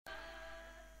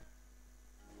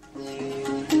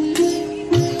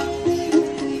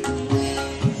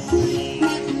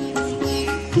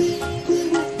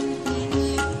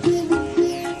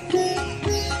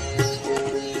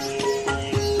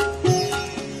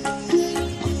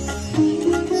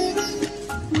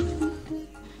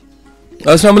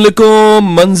अस्सलाम वालेकुम।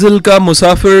 मंजिल का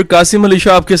मुसाफिर कासिम अली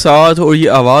शाह आपके साथ, और ये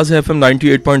आवाज़ है FM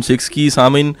 98.6 की।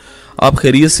 सामिन, आप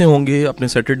खैरियत से होंगे अपने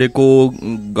सैटरडे को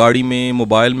गाड़ी में,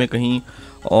 मोबाइल में कहीं,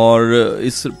 और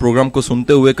इस प्रोग्राम को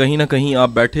सुनते हुए कहीं ना कहीं आप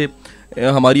बैठे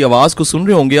हमारी आवाज़ को सुन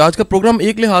रहे होंगे। आज का प्रोग्राम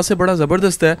एक लिहाज से बड़ा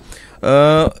ज़बरदस्त है,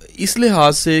 इस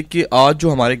लिहाज से कि आज जो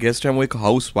हमारे गेस्ट हैं वो एक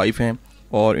हाउस वाइफ हैं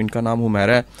और इनका नाम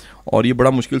हुमैरा है, और ये बड़ा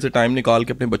मुश्किल से टाइम निकाल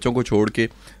के अपने बच्चों को छोड़ के,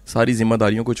 सारी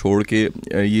जिम्मेदारियों को छोड़ के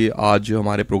ये आज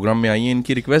हमारे प्रोग्राम में आई हैं।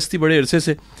 इनकी रिक्वेस्ट थी बड़े अरसे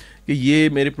से कि ये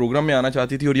मेरे प्रोग्राम में आना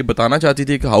चाहती थी और ये बताना चाहती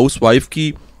थी कि हाउस वाइफ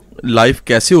की लाइफ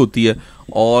कैसे होती है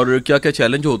और क्या क्या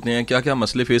चैलेंज होते हैं, क्या क्या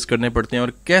मसले फेस करने पड़ते हैं,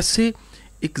 और कैसे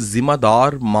एक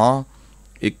ज़िम्मेदार माँ,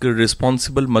 एक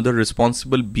रिस्पॉन्सिबल मदर,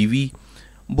 रिस्पॉन्सिबल बीवी,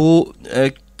 वो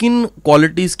किन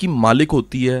क्वालिटीज़ की मालिक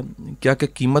होती है, क्या क्या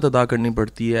कीमत अदा करनी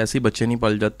पड़ती है। ऐसे ही बच्चे नहीं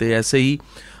पल जाते, ऐसे ही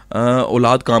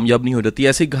औलाद कामयाब नहीं हो जाती,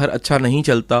 ऐसे घर अच्छा नहीं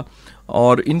चलता।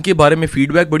 और इनके बारे में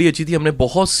फ़ीडबैक बड़ी अच्छी थी। हमने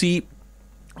बहुत सी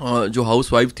जो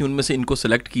हाउस वाइफ थी उनमें से इनको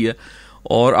सेलेक्ट किया,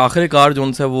 और आखिरकार जो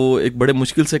उनसे वो एक बड़े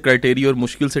मुश्किल से क्राइटेरिया और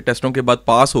मुश्किल से टेस्टों के बाद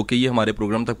पास होके ये हमारे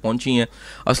प्रोग्राम तक पहुंची हैं।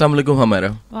 अस्सलाम वालेकुम हमारा।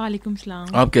 वालेकुम सलाम।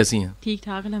 आप कैसी हैं? ठीक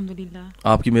ठाक अल्हम्दुलिल्लाह।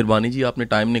 आपकी मेहरबानी जी, आपने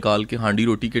टाइम निकाल के, हांडी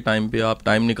रोटी के टाइम पे आप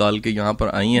टाइम निकाल के यहाँ पर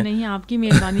आई हैं। नहीं, आपकी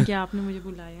मेहरबानी कि आपने मुझे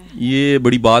बुलाया है। ये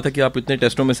बड़ी बात है कि आप इतने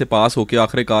टेस्टों में से पास होके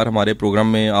आखिरकार हमारे प्रोग्राम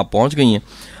में आप पहुँच गई हैं।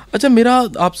 अच्छा, मेरा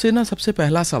आपसे ना सबसे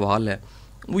पहला सवाल है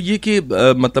वो ये कि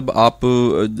मतलब आप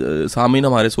सामीन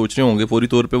हमारे सोच रहे होंगे फौरी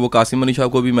तौर पे, वो कासिम अली शाह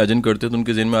को भी इमेजिन करते तो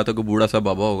उनके ज़हन में आता कि बूढ़ा सा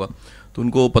बाबा होगा, तो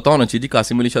उनको पता होना चाहिए जी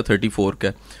कासिम अली शाह 34 का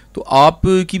है। तो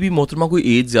आपकी भी मोहतरमा कोई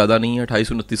एज ज़्यादा नहीं है,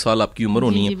 28-29 साल आपकी उम्र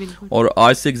होनी है, और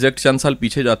आज से एग्जैक्ट चंद साल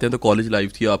पीछे जाते हैं तो कॉलेज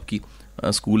लाइफ थी आपकी,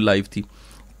 स्कूल लाइफ थी।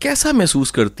 कैसा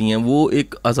महसूस करती हैं वो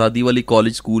एक आज़ादी वाली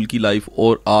कॉलेज स्कूल की लाइफ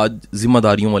और आज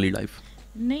जिम्मेदारियों वाली लाइफ?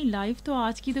 नहीं, लाइफ तो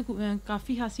आज की तो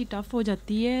काफ़ी खासी टफ हो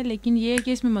जाती है, लेकिन ये है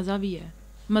कि इसमें मज़ा भी है,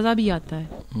 मज़ा भी आता है।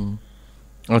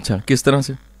 अच्छा, किस तरह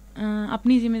से?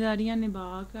 अपनी जिम्मेदारियां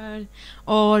निभा कर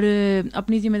और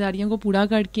अपनी जिम्मेदारियों को पूरा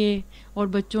करके और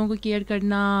बच्चों को केयर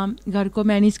करना, घर को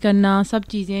मैनेज करना, सब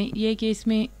चीज़ें, ये कि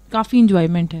इसमें काफ़ी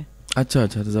इंजॉयमेंट है। अच्छा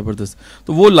अच्छा, ज़बरदस्त।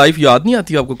 तो वो लाइफ याद नहीं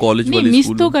आती आपको कॉलेज वाली? मिस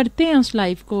तो करते हैं उस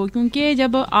लाइफ को, क्योंकि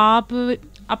जब आप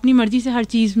अपनी मर्जी से हर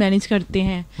चीज़ मैनेज करते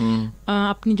हैं,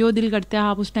 अपनी जो दिल करता है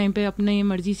आप उस टाइम पे अपनी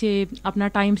मर्जी से, अपना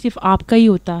टाइम सिर्फ आपका ही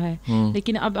होता है,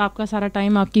 लेकिन अब आपका सारा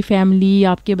टाइम आपकी फैमिली,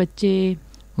 आपके बच्चे,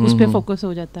 उस पे फोकस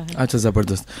हो जाता है। अच्छा,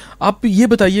 ज़बरदस्त। आप ये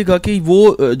बताइएगा कि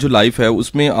वो जो लाइफ है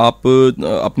उसमें आप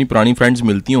अपनी पुरानी फ्रेंड्स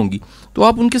मिलती होंगी, तो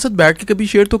आप उनके साथ बैठ के कभी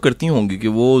शेयर तो करती होंगी कि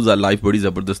वो लाइफ बड़ी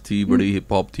ज़बरदस्त थी, बड़ी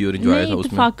हिप हॉप थी और एंजॉय था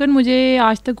उसमें? फाकन मुझे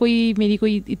आज तक मेरी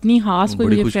कोई इतनी खास कोई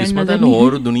मुझे फ्रेंड नजर नहीं।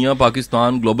 और दुनिया,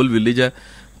 पाकिस्तान ग्लोबल विलेज है,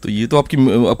 तो ये तो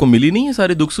आपको मिली नहीं है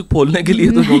सारे दुख सुख फोलने के लिए,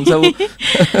 तो कौन सा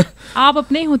वो आप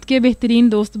अपने खुद के बेहतरीन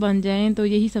दोस्त बन जाएं तो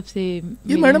यही सबसे।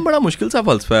 ये मैडम बड़ा मुश्किल सा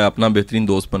फलसफा है, अपना बेहतरीन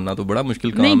दोस्त बनना तो बड़ा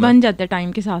मुश्किल काम है। नहीं, बन जाता है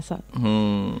टाइम के साथ साथ।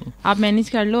 आप मैनेज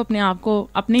कर लो अपने आप को,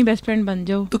 अपने ही बेस्ट फ्रेंड बन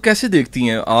जाओ। तो कैसे देखती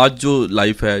हैं आज जो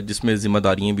लाइफ है जिसमें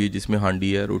जिम्मेदारियां भी, जिसमें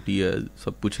हांडी है, रोटी है,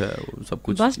 सब कुछ है, सब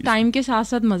कुछ बस टाइम के साथ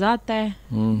साथ मजा आता है।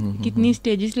 कितनी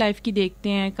स्टेजेस लाइफ की देखते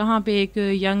हैं, कहाँ पे एक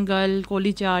यंग गर्ल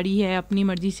कॉलेज आ रही है, अपनी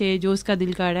मर्जी से जो उसका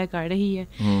दिल कर रही है,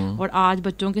 और आज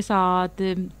बच्चों के साथ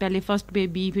पहले फर्स्ट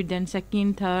बेबी, फिर देन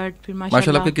सेकंड, थर्ड, फिर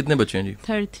माशाल्लाह। आपके कितने बच्चे हैं जी?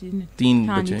 थर्ड, 3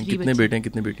 बच्चे हैं। कितने बेटे हैं,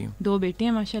 कितने बेटी हैं? 2 बेटे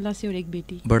हैं माशाल्लाह से और 1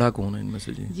 बेटी। बड़ा कौन है इनमें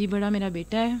से जी? जी, बड़ा मेरा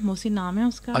बेटा है, मोहसिन नाम है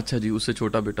उसका। अच्छा जी, उससे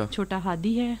छोटा बेटा? छोटा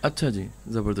हादी है। अच्छा जी,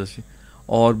 जबरदस्त।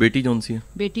 और बेटी कौन सी है?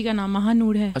 बेटी का नाम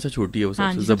महानूर है। अच्छा, छोटी है वो सबसे।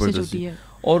 हाँ, जबरदस्त है।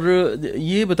 और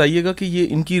ये बताइएगा कि ये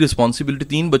इनकी रिस्पॉन्सिबिलिटी,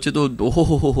 3 बच्चे तो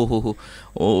हो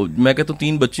मैं कहता हूँ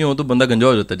 3 बच्चे हो तो बंदा गंजा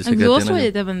हो जाता है, जिसे कहते हैं ना, हो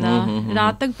जाता है बंदा।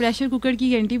 रात तक प्रेशर कुकर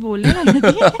की घंटी बोलने लग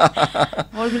जाती है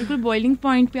और बिल्कुल बॉइलिंग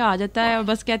पॉइंट पे आ जाता है, और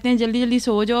बस कहते हैं जल्दी जल्दी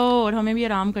सो जाओ और हमें भी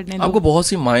आराम करने दो। आपको बहुत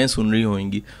सी माएँ सुन रही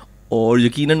होंगी और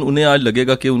यकीनन उन्हें आज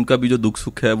लगेगा कि उनका भी जो दुख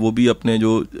सुख है वो भी अपने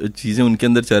जो चीज़ें उनके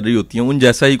अंदर चल रही होती हैं उन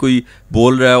जैसा ही कोई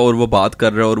बोल रहा है और वो बात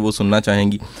कर रहा है और वो सुनना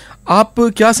चाहेंगी। आप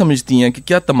क्या समझती हैं कि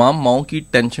क्या तमाम माओं की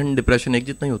टेंशन, डिप्रेशन एक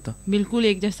जितना ही होता? बिल्कुल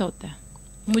एक जैसा होता है।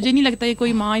 मुझे नहीं लगता कि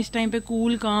कोई माँ इस टाइम पे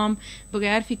कूल काम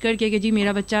बगैर फिक्र के कि जी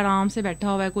मेरा बच्चा आराम से बैठा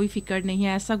हुआ है, कोई फिक्र नहीं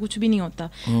है, ऐसा कुछ भी नहीं होता।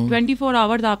 24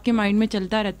 आवर्स आपके माइंड में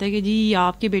चलता रहता है कि जी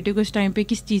आपके बेटे को इस टाइम पे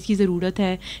किस चीज़ की ज़रूरत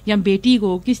है, या बेटी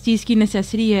को किस चीज़ की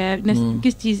नेसेसरी है,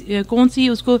 किस चीज़, कौन सी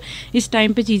उसको इस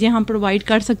टाइम पे चीज़ें हम प्रोवाइड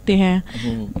कर सकते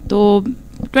हैं। तो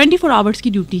 24 आवर्स की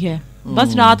ड्यूटी है।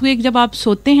 बस रात को एक जब आप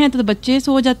सोते हैं तो बच्चे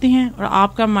सो जाते हैं और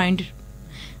आपका माइंड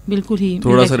बिल्कुल ही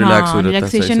थोड़ा सा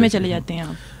रिलैक्सेशन में चले जाते हैं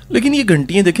आप। लेकिन ये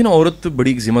घंटियाँ देखें ना, औरत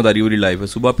बड़ी जिम्मेदारी वाली लाइफ है।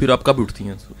 सुबह फिर आप कब उठती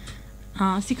हैं?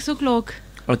 हाँ, 6 o'clock।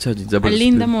 अच्छा जी, अर्ली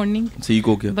इन द मॉर्निंग। ठीक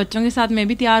हो गया। बच्चों के साथ मैं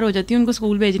भी तैयार हो जाती हूँ उनको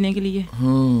स्कूल भेजने के लिए।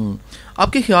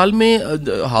 आपके ख्याल में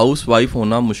हाउस वाइफ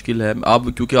होना मुश्किल है? आप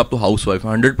क्योंकि आप तो हाउस वाइफ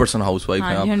 100% हाउस वाइफ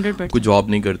हैं, आप कोई जॉब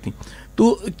नहीं करती,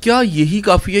 तो क्या यही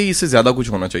काफ़ी है, इससे ज़्यादा कुछ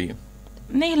होना चाहिए?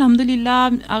 नहीं, अल्हम्दुलिल्लाह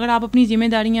अगर आप अपनी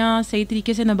जिम्मेदारियां सही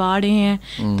तरीके से निभा रहे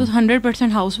हैं तो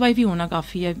 100% हाउस वाइफ ही होना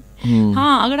काफ़ी है।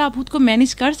 हाँ, अगर आप खुद को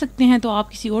मैनेज कर सकते हैं तो आप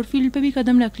किसी और फील्ड पे भी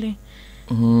कदम रख लें।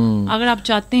 अगर आप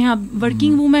चाहते हैं, आप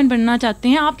वर्किंग वूमेन बनना चाहते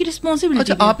हैं, आपकी रिस्पॉन्सिबिलिटी।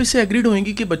 अच्छा, आप इससे एग्रीड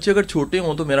होंगी कि बच्चे अगर छोटे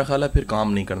हों तो मेरा ख्याल है फिर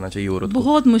काम नहीं करना चाहिए औरत को?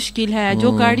 बहुत मुश्किल है,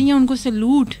 जो कर रही है उनको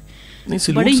सैल्यूट। नहीं,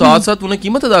 सैल्यूट साथ साथ उन्हें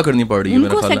कीमत अदा करनी पड़ रही है,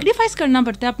 उनको सेक्रीफाइस करना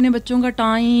पड़ता है, अपने बच्चों का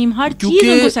टाइम, हर चीज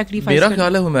उनको सेक्रीफाइस। मेरा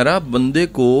ख्याल है हुमैरा, बंदे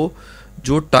को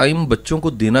जो टाइम बच्चों को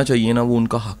देना चाहिए ना, वो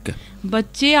उनका हक है।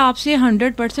 बच्चे आपसे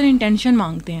 100% इंटेंशन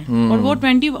मांगते हैं और वो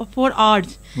 24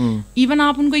 आवर्स, इवन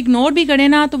आप उनको इग्नोर भी करें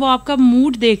ना तो वो आपका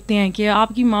मूड देखते हैं कि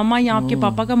आपकी मामा या आपके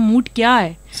पापा का मूड क्या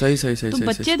है। सही सही सही। तो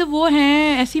बच्चे तो वो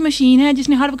हैं, ऐसी मशीन है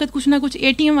जिसने हर वक्त कुछ ना कुछ,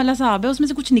 ATM वाला साहब है, उसमें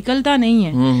से कुछ निकलता नहीं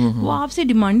है। वो आपसे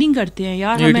डिमांडिंग करते हैं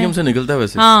यार। ATM से निकलता है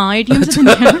वैसे? हाँ, ATM से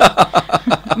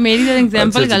मेरी तो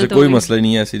एग्जांपल गलत हो कोई मसला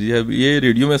नहीं है ऐसी। ये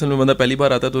रेडियो में असल में बंदा पहली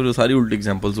बार आता है तो सारी उल्टी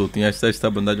एग्जांपल्स होती हैं, ऐसा ऐसा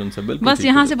बंदा जो उनसे बिल्कुल बस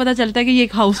यहाँ से पता चलता है कि ये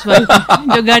एक हाउसवाइफ है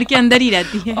जो घर के अंदर ही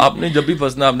रहती है। आपने जब भी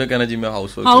फंसना आपने कहना जी मैं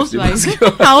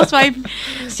हाउसवाइफ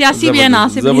सियासी बयान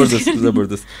से।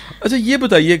 जबरदस्त। अच्छा, ये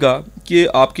बताइएगा कि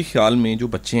आपके ख्याल में जो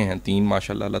बच्चे हैं 3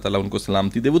 माशाल्लाह, अल्लाह ताला उनको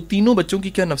सलामती दे, वो तीनों बच्चों की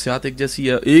क्या नफ्सियात एक जैसी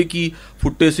है? एक ही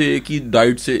फुट्टे से, एक ही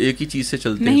डाइट से, एक ही चीज से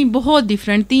चलते हैं? नहीं, बहुत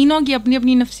डिफरेंट। तीनों की अपनी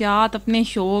अपनी नफ्सियात, अपने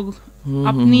शौक,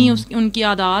 अपनी उनकी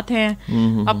आदत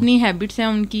हैं, अपनी हैबिट्स हैं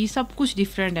उनकी, सब कुछ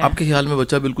डिफरेंट है। आपके ख्याल में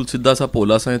बच्चा बिल्कुल सीधा सा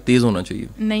पोला सा है, तेज होना चाहिए?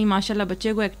 नहीं, माशाल्लाह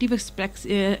बच्चे को एक्टिव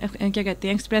क्या कहते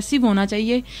हैं, एक्सप्रेसिव होना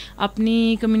चाहिए।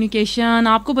 अपनी कम्युनिकेशन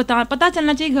आपको पता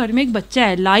चलना चाहिए घर में एक बच्चा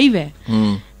है, लाइव है,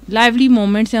 लाइवली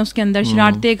मोमेंट्स हैं उसके अंदर,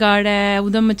 शरारतें कर रहा है,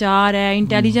 उधम मचा रहा है,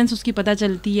 इंटेलिजेंस उसकी पता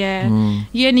चलती है।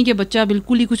 ये नहीं कि बच्चा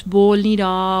बिल्कुल ही कुछ बोल नहीं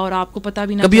रहा और आपको पता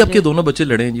भी ना। कभी आपके दोनों बच्चे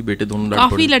लड़े हैं जी? बेटे दोनों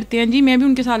काफी लड़ते हैं जी, मैं भी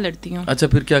उनके साथ लड़ती हूँ। अच्छा,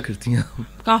 फिर क्या करती हैं?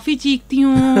 काफी चीखती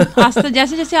हूँ। खासकर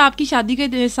जैसे जैसे आपकी शादी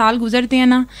के साल गुजरते हैं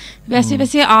ना, वैसे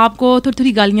वैसे आपको थोड़ी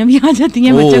थोड़ी गालियां भी आ जाती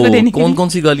हैं बच्चों को देने। कौन कौन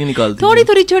सी गालियां निकालती? थोड़ी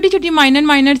थोड़ी छोटी छोटी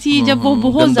माइनर सी, जब वो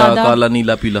बहुत ज्यादा काला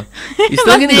नीला पीला इस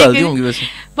तरह की निकालती होंगी वैसे?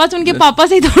 बस उनके पापा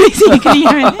से ही थोड़ी सीख ली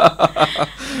है मैंने।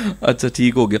 अच्छा,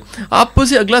 ठीक हो गया। आपसे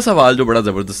से अगला सवाल जो बड़ा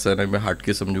जबरदस्त है ना, मैं हट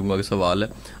के समझूंगा कि सवाल है,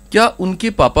 क्या उनके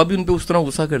पापा भी उन पे उस तरह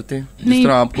गुस्सा करते हैं जिस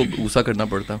तरह आपको गुस्सा करना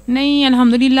पड़ता है? नहीं,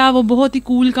 अल्हम्दुलिल्लाह वो बहुत ही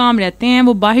कूल काम रहते हैं।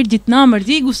 वो बाहर जितना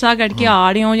मर्जी गुस्सा करके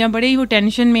आ रहे हो या बड़े ही वो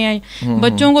टेंशन में आए,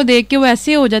 बच्चों को देख के वो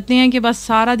ऐसे हो जाते हैं कि बस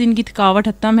सारा दिन की थकावट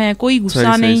खत्म है, कोई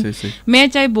गुस्सा नहीं। मैं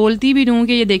चाहे बोलती भी रहूं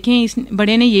कि ये देखें इस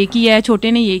बड़े ने ये किया है,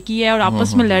 छोटे ने ये किया है और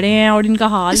आपस में लड़े हैं और इनका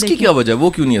हाल। इसकी क्या वजह, वो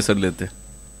क्यों नहीं असर लेते?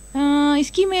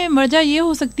 इसकी में वजह ये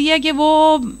हो सकती है कि वो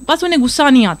बस उन्हें गुस्सा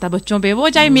नहीं आता बच्चों पे, वो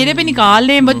चाहे मेरे पे निकाल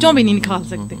लें, बच्चों पे नहीं निकाल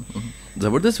सकते।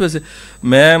 ज़बरदस्त। वैसे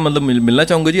मैं मतलब मिलना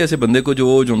चाहूँगा जी ऐसे बंदे को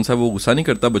जो सा वो गुस्सा नहीं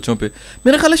करता बच्चों पे।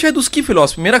 मेरा ख्याल है शायद उसकी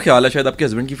फ़िलॉसफी, मेरा ख्याल है शायद आपके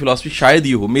हस्बैंड की फ़िलॉसफी शायद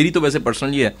ये हो, मेरी तो वैसे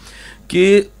पर्सनली है कि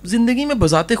ज़िंदगी में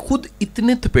बजाते खुद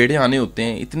इतने थपेड़े आने होते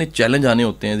हैं, इतने चैलेंज आने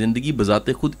होते हैं, ज़िंदगी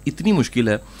बजाते खुद इतनी मुश्किल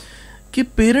है कि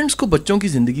पेरेंट्स को बच्चों की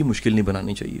ज़िंदगी मुश्किल नहीं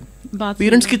बनानी चाहिए।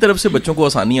 पेरेंट्स की तरफ से बच्चों को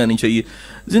आसानी आनी चाहिए।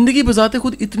 ज़िंदगी बजाते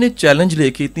खुद इतने चैलेंज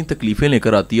लेके, इतनी तकलीफ़ें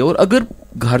लेकर आती है, और अगर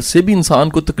घर से भी इंसान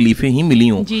को तकलीफ़ें ही मिली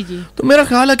हों तो मेरा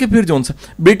ख्याल है कि फिर जो सा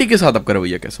बेटी के साथ आपका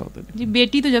रवैया कैसा होता है? जी,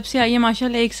 बेटी तो जब से आई है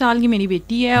माशाल्लाह, 1 साल की मेरी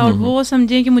बेटी है, और वो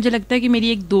समझे कि मुझे लगता है कि मेरी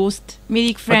एक दोस्त, मेरी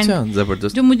एक फ्रेंड। अच्छा,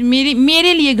 ज़बरदस्त। जो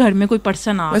मेरे लिए घर में कोई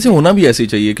पर्सन आ, ऐसे होना भी ऐसे ही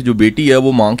चाहिए कि जो बेटी है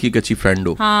वो माँ की एक अच्छी फ्रेंड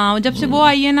हो। हाँ, जब से वो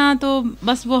आई है ना तो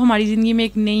बस वो हमारी ज़िंदगी में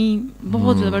एक नई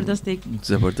बहुत ज़बरदस्त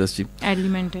जी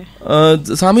एलिमेंट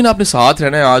है। सामिन, आपने साथ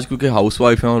रहना है आज क्योंकि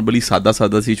हाउसवाइफ हैं और बड़ी सादा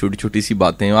सी छोटी छोटी सी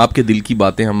बातें हैं, आपके दिल की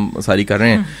बातें हम सारी कर रहे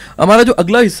हैं। हमारा जो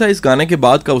अगला हिस्सा है इस गाने के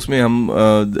बाद का, उसमें हम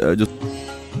जो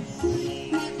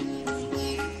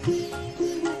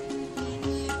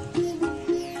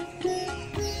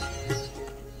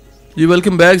जी,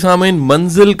 वेलकम बैक सामिन।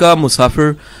 मंजिल का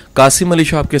मुसाफिर कासिम अली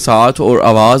शाह के साथ और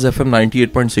आवाज़ FM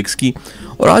 98.6 की।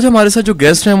 और आज हमारे साथ जो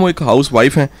गेस्ट हैं वो एक हाउस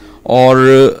वाइफ हैं और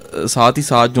साथ ही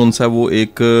साथ जो उनसे वो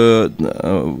एक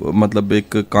मतलब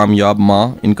एक कामयाब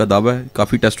माँ, इनका दावा है,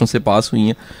 काफ़ी टेस्टों से पास हुई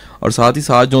हैं, और साथ ही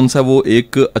साथ जो उनसे वो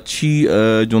एक अच्छी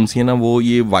जो उनसी है ना वो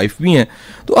ये वाइफ भी हैं।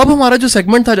 तो अब हमारा जो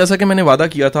सेगमेंट था, जैसा कि मैंने वादा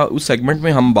किया था, उस सेगमेंट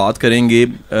में हम बात करेंगे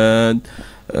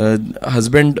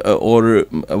हस्बैंड और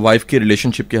वाइफ के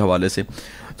रिलेशनशिप के हवाले से।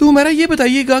 तो मेरा ये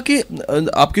बताइएगा कि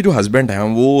आपके जो हस्बैंड हैं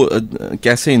वो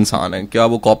कैसे इंसान हैं, क्या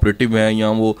वो कोऑपरेटिव हैं या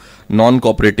वो नॉन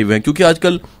कोऑपरेटिव हैं, क्योंकि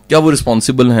आजकल क्या वो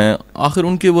रिस्पॉन्सिबल हैं, आखिर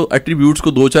उनके वो एट्रीब्यूट्स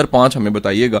को 2 4 5 हमें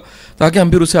बताइएगा ताकि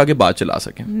हम फिर उससे आगे बात चला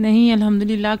सकें। नहीं,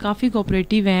 अल्हम्दुलिल्लाह काफ़ी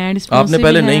कोऑपरेटिव हैं। आपने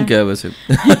पहले नहीं किया वैसे?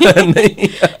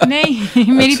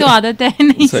 नहीं, मेरी तो आदत है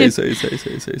नहीं।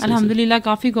 सही अल्हम्दुलिल्लाह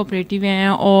काफ़ी कोऑपरेटिव हैं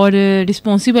और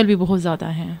रिस्पॉन्सिबल भी बहुत ज़्यादा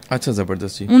हैं। अच्छा,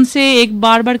 ज़बरदस्त जी। उनसे एक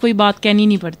बार कोई बात कहनी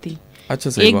नहीं पड़ती। अच्छा,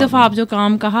 सही एक दफा आप जो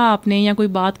काम कहा आपने या कोई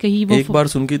बात कही, वो एक बार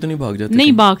सुन के तो नहीं भाग जाते?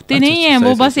 नहीं भागते, नहीं है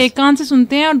वो, बस एक कान से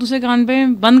सुनते हैं और दूसरे कान पे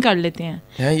बंद कर लेते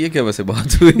हैं। ये क्या वैसे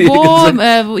बात हुई?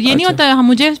 वो ये नहीं होता,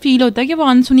 मुझे फील होता है कि वो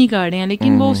अनसुनी कर रहे हैं,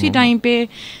 लेकिन वो उसी टाइम पे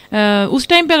उस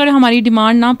टाइम पे अगर हमारी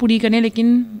डिमांड ना पूरी करें,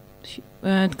 लेकिन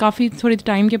काफी थोड़े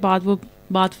टाइम के बाद वो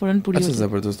बात फौरन पूरी। अच्छा,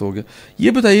 ज़बरदस्त हो गया।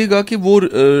 ये बताइएगा कि वो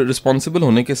रिस्पॉन्सिबल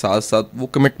होने के साथ साथ वो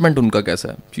कमिटमेंट उनका कैसा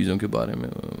है चीज़ों के बारे में,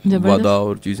 वादा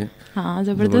और चीज़ें? हाँ,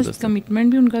 ज़बरदस्त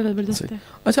कमिटमेंट भी उनका ज़बरदस्त है।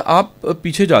 अच्छा, आप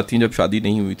पीछे जाती हैं, जब शादी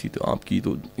नहीं हुई थी तो आपकी,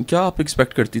 तो क्या आप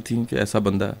एक्सपेक्ट करती थी कि ऐसा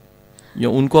बंदा है, या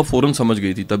उनको आप फौरन समझ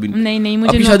गई थी तभी? नहीं, मुझे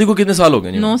आपकी शादी को कितने साल हो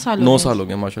गए? 9 साल हो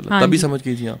गए माशाल्लाह। तभी समझ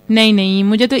गई थी आप? नहीं,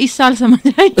 मुझे तो इस साल समझ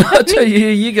आई। अच्छा,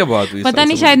 ये क्या बात हुई? पता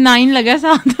नहीं, शायद 9 लगा,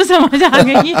 साथ तो समझ आ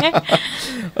गई है।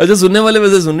 अच्छा, सुनने वाले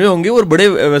वैसे सुन रहे होंगे, और बड़े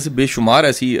वैसे बेशुमार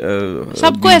ऐसी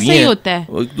सबको ऐसे ही होता है,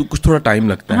 कुछ थोड़ा टाइम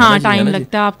लगता है। हाँ, टाइम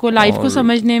लगता है आपको लाइफ को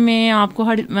समझने में, आपको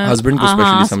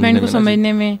हस्बैंड को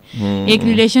समझने में, एक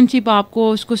रिलेशनशिप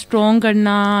आपको उसको स्ट्रॉन्ग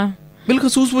करना।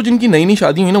 बिलखसूस वो जिनकी नई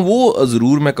शादी हुई ना, वो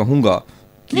जरूर मैं कहूँगा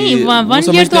नहीं, 1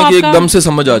 ईयर तो आपका एकदम से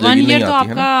समझ आ जाएगी। 1 ईयर तो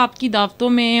आपका आपकी दावतों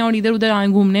में और इधर उधर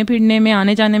घूमने फिरने में,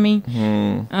 आने जाने में ही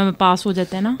पास हो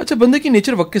जाता है ना। अच्छा, बंदे की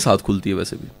नेचर वक्त के साथ खुलती है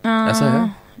वैसे भी, ऐसा है?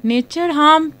 नेचर,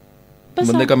 हाँ,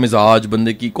 बंदे का मिजाज,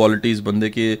 बंदे की क्वालिटीज, बंदे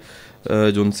के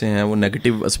जो उनसे हैं वो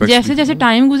नेगेटिव एस्पेक्ट्स, जैसे जैसे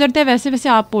टाइम गुजरता है वैसे वैसे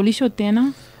आप पॉलिश होते हैं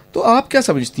ना। तो आप क्या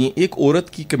समझती हैं, एक औरत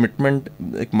की कमिटमेंट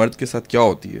एक मर्द के साथ क्या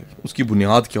होती है, उसकी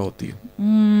बुनियाद क्या होती है?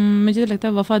 मुझे तो लगता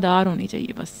है वफादार होनी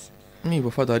चाहिए बस। नहीं,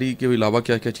 वफादारी के अलावा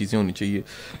क्या क्या चीज़ें होनी चाहिए?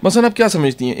 मसलन आप क्या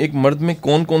समझती हैं, एक मर्द में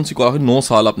कौन कौन सी, 9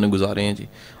 साल आपने गुजारे हैं जी,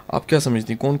 आप क्या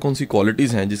समझती हैं कौन कौन सी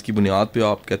क्वालिटीज़ हैं जिसकी बुनियाद पे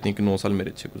आप कहते हैं कि 9 साल मेरे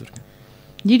अच्छे गुजर गए?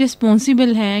 जी,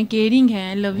 रिस्पॉन्सिबल हैं, केयरिंग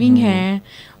हैं, लविंग हैं,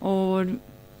 और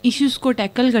इश्यूज को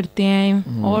टैकल करते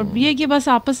हैं, और ये कि बस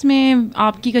आपस में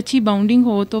आपकी एक अच्छी बाउंडिंग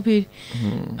हो तो फिर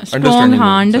स्ट्रॉन्ग,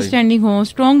 हाँ, अंडरस्टैंडिंग हो,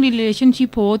 स्ट्रॉन्ग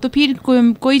रिलेशनशिप हो, तो फिर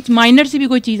कोई माइनर से भी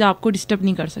कोई चीज़ आपको डिस्टर्ब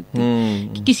नहीं कर सकती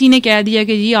कि किसी ने कह दिया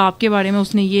कि जी आपके बारे में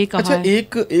उसने ये कहा। अच्छा,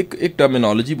 एक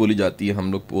टर्मिनोलॉजी बोली जाती है,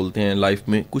 हम लोग बोलते हैं लाइफ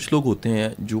में, कुछ लोग होते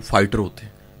हैं जो फाइटर होते हैं,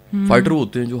 फाइटर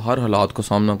होते हैं जो हर हालात का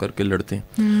सामना करके लड़ते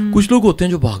हैं, कुछ लोग होते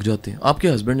हैं जो भाग जाते हैं। आपके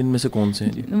हस्बैंड इनमें से कौन से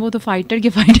हैं जी? वो तो फाइटर के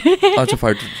फाइटर है। अच्छा,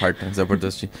 फाइटर,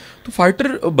 जबरदस्त जी। तो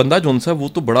फाइटर बंदा जो सा, वो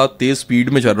तो बड़ा तेज स्पीड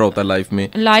में चल रहा होता है लाइफ में,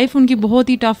 लाइफ उनकी बहुत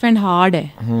ही टफ एंड हार्ड है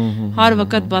हर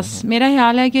वक्त। बस मेरा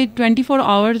ख्याल है कि 24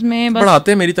 आवर्स में बस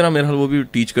पढ़ाते हैं मेरी तरह, मेरा वो भी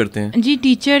टीच करते हैं जी,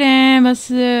 टीचर हैं, बस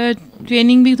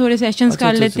ट्रेनिंग भी थोड़े सेशंस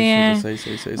कर लेते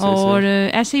हैं, और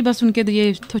ऐसे ही बस उनके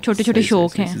ये छोटे छोटे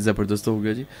शौक हैं। जबरदस्त हो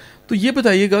गया जी। तो ये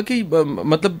बताइएगा कि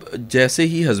मतलब जैसे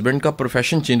ही हस्बैंड का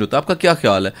प्रोफेशन चेंज होता है, आपका क्या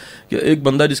ख्याल है कि एक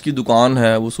बंदा जिसकी दुकान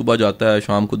है वो सुबह जाता है,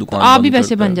 शाम को दुकान, आप भी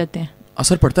वैसे बन जाते हैं,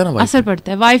 असर पड़ता है ना? असर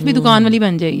पड़ता है, वाइफ भी दुकान वाली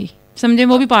बन जाएगी, समझे,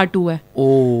 वो भी पार्ट 2 है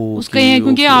उसका। ये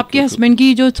क्योंकि आपके हस्बैंड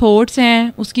की जो थॉट्स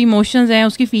हैं, उसकी इमोशंस हैं,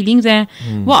 उसकी फीलिंग्स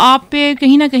हैं, वो आप पे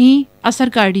कहीं ना कहीं असर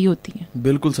कर रही होती है।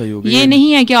 बिल्कुल सही हो गया। ये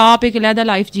नहीं है कि आप एक अलग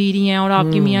लाइफ जी रही हैं और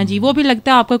आपकी मियाँ जी, वो भी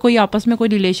लगता है आपका कोई आपस में कोई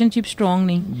रिलेशनशिप स्ट्रॉन्ग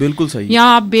नहीं। बिल्कुल सही। या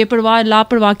आप बेपरवाह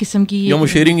लापरवाह किस्म की, या वो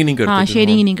शेयरिंग ही नहीं करते। हाँ,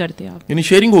 शेयरिंग ही नहीं करते आप। यानी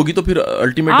शेयरिंग होगी तो फिर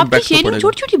अल्टीमेट आपकी शेयरिंग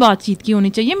छोटी छोटी बातचीत की होनी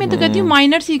चाहिए। मैं तो कहती हूँ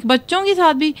माइनर सी, बच्चों के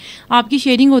साथ भी आपकी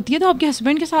शेयरिंग होती है, तो आपके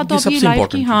हस्बैंड के साथ तो आपकी लाइफ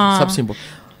की, हाँ, सबसे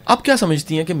इम्पोर्टेंट। आप क्या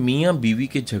समझती हैं कि मियाँ बीवी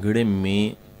के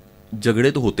झगड़े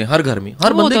तो होते हैं हर घर में,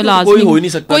 हर बंदे तो कोई हो ही नहीं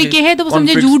सकता, कोई कहे तो वो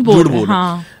समझे झूठ बोल रहे हैं,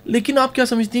 हाँ। लेकिन आप क्या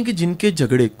समझती हैं कि जिनके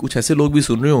झगड़े, कुछ ऐसे लोग भी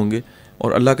सुन रहे होंगे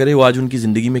और अल्लाह करे वो आज उनकी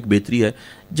जिंदगी में एक बेहतरी है,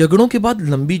 झगड़ों के बाद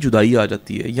लंबी जुदाई आ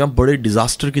जाती है या बड़े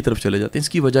डिजास्टर की तरफ चले जाते हैं,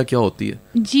 इसकी वजह क्या होती है?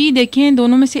 जी देखें,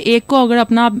 दोनों में से एक को अगर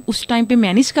अपना उस टाइम पे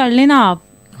मैनेज कर लेना आप,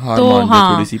 तो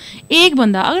हाँ, एक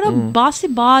बंदा अगर आप बात से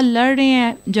बात लड़ रहे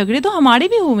हैं, झगड़े तो हमारे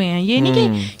भी हुए हैं, ये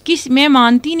नहीं कि मैं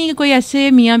मानती नहीं कि कोई ऐसे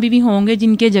मियाँ बीवी होंगे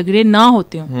जिनके झगड़े ना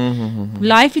होते हो।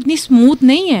 लाइफ इतनी स्मूथ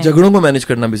नहीं है, झगड़ों को मैनेज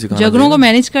करना भी सिखाना, झगड़ों को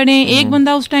मैनेज करें। एक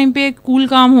बंदा उस टाइम पे कूल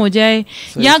काम हो जाए,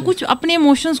 या कुछ अपने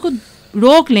इमोशंस को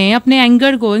रोक लें, अपने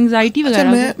एंगर को, एंग्जाइटी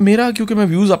वगैरह। मेरा क्योंकि मैं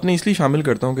व्यूज अपने इसलिए शामिल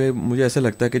करता हूँ कि मुझे ऐसा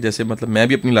लगता है कि जैसे मतलब मैं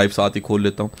भी अपनी लाइफ साथ ही खोल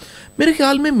लेता हूँ, मेरे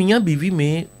ख्याल में मियाँ बीवी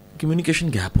में कम्युनिकेशन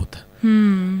गैप होता है।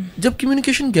 जब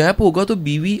कम्युनिकेशन गैप होगा तो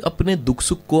बीवी अपने दुख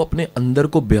सुख को अपने अंदर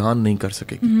को बयान नहीं कर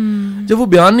सकेगी। जब वो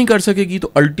बयान नहीं कर सकेगी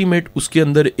तो अल्टीमेट उसके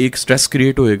अंदर एक स्ट्रेस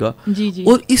क्रिएट होएगा। जी।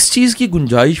 और इस चीज की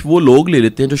गुंजाइश वो लोग ले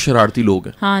लेते हैं जो शरारती लोग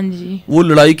हैं। हाँ जी, वो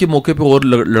लड़ाई के मौके पे और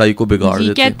लड़ाई को बिगाड़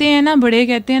देते हैं। कहते हैं ना, बड़े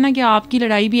कहते हैं ना कि आपकी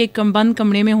लड़ाई भी एक बंद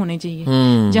कमरे में होनी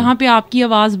चाहिए जहाँ पे आपकी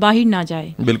आवाज बाहर ना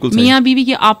जाए। बिल्कुल मियाँ बीवी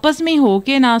के आपस में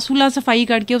होके ना सुलह सफाई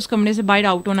करके उस कमरे से बाहर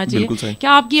आउट होना चाहिए।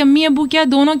 क्या आपकी अम्मी अबू, क्या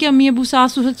दोनों के अम्मी अबू,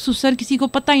 सास ससुर, किसी को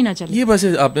पता ही ना चले। ये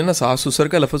वैसे आपने ना सास ससुर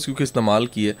का लफ्ज क्योंकि इस्तेमाल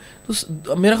किया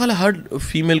तो मेरा ख्याल है हर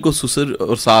फीमेल को ससुर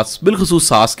और सास, बिलखुसूस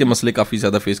सास के मसले काफी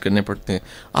ज्यादा फेस करने पड़ते हैं।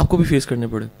 आपको भी फेस करने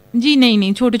पड़े? जी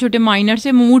नहीं, छोटे छोटे माइनर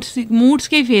से मूड्स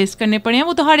के फेस करने पड़े हैं।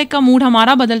 वो तो हर एक का मूड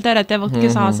हमारा बदलता रहता है वक्त के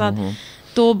साथ साथ।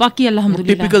 तो बाकी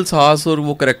अल्हम्दुलिल्लाह टिपिकल सास और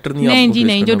वो कैरेक्टर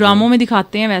नहीं जो ड्रामों में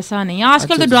दिखाते हैं वैसा नहीं।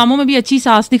 आजकल तो ड्रामों में भी अच्छी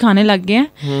सास दिखाने लग गए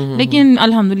हैं, लेकिन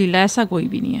अल्हम्दुलिल्लाह ऐसा कोई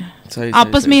भी नहीं है।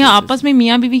 आपस में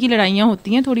मियाँ बीवी की लड़ाइयाँ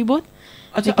होती हैं थोड़ी बहुत।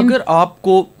 अच्छा, अगर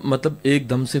आपको मतलब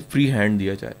एकदम से फ्री हैंड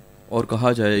दिया जाए और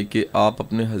कहा जाए कि आप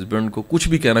अपने हस्बैंड को कुछ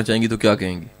भी कहना चाहेंगी तो क्या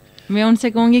कहेंगी? मैं उनसे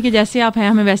कहूंगी कि जैसे आप हैं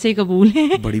हमें वैसे ही कबूल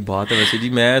है। बड़ी बात है वैसे जी।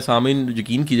 मैं सामीन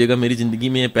यकीन कीजिएगा, मेरी ज़िंदगी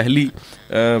में पहली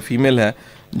फीमेल है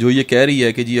जो ये कह रही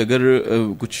है कि जी अगर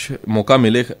कुछ मौका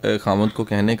मिले खामद को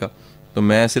कहने का तो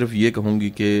मैं सिर्फ ये कहूँगी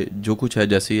कि जो कुछ है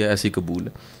जैसे है ऐसे कबूल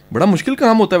है। बड़ा मुश्किल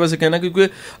काम होता है वैसे कहना, क्योंकि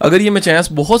अगर ये मैं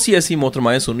चांस, बहुत सी ऐसी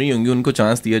मोहतरमाएं सुन रही होंगी, उनको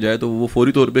चांस दिया जाए तो वो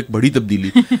फौरी तौर पे एक बड़ी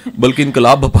तब्दीली बल्कि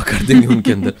इनकलाब बपा कर देंगे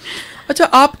उनके अंदर। अच्छा,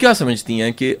 आप क्या समझती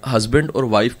हैं कि हस्बैंड और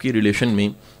वाइफ की रिलेशन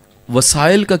में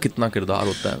वसाइल का कितना किरदार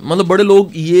होता है? मतलब बड़े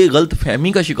लोग ये गलत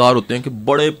फहमी का शिकार होते हैं कि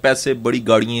बड़े पैसे, बड़ी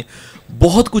गाड़ियाँ,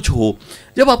 बहुत कुछ हो।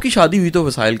 जब आपकी शादी हुई तो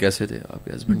वसाइल कैसे थे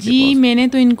आपके हस्बैंड के जी पास? मैंने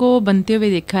तो इनको बनते हुए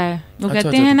देखा है। वो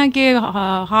कहते हैं ना कि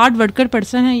हार्ड वर्कर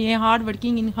पर्सन है, ये हार्ड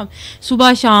वर्किंग,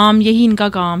 सुबह शाम यही इनका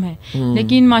काम है।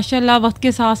 लेकिन माशाल्लाह वक्त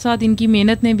के साथ साथ इनकी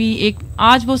मेहनत ने भी एक,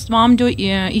 आज वो तमाम जो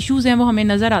इश्यूज हैं वो हमें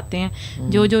नज़र आते हैं,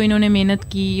 जो इन्होंने मेहनत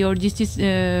की और जिस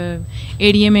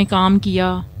एरिया में काम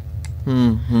किया।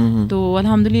 तो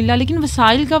अल्हम्दुलिल्लाह। लेकिन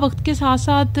वसाइल का वक्त के साथ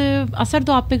साथ असर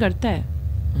तो आप पे करता है।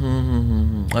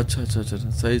 अच्छा,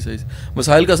 सही।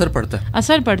 वसाइल का असर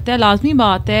पड़ता है, लाजमी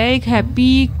बात है। एक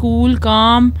हैप्पी कूल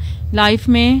काम लाइफ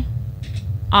में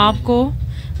आपको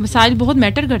वसाइल बहुत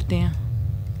मैटर करते हैं।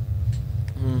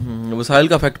 वसाइल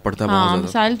का इफेक्ट पड़ता है। हाँ,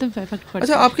 वसाइल तो इफेक्ट पड़ता है।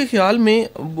 अच्छा, आपके ख्याल में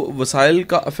वसाइल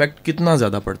का इफेक्ट कितना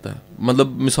ज्यादा पड़ता है?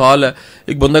 मतलब मिसाल है,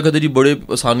 एक बंदा कहते जी बड़े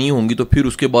आसानी होंगी तो फिर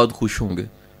उसके बाद खुश होंगे।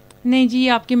 नहीं जी,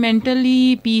 आपके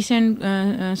मेंटली पीस एंड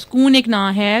सुकून एक ना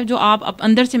है जो आप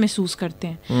अंदर से महसूस करते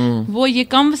हैं। वो ये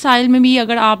कम वसाइल में भी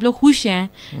अगर आप लोग खुश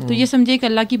हैं तो ये समझे कि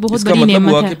अल्लाह की बहुत बड़ी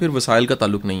नेमत है। कि फिर वसाइल का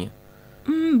ताल्लुक नहीं है।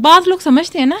 बात लोग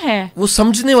समझते हैं ना, है वो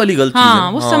समझने वाली गलती है।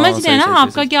 हाँ, वो समझते हैं ना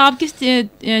आपका कि आप किस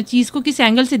चीज को किस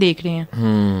एंगल से देख रहे हैं।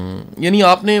 यानी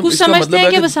आपने कुछ समझते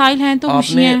हैं कि वसाइल हैं तो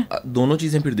खुशियां, दोनों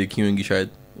चीजें फिर देखी होंगी शायद।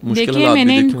 देखिए,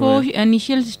 मैंने इनको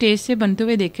इनिशियल स्टेज से बनते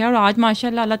हुए देखा है और आज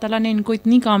माशाल्लाह अल्लाह ताला ने इनको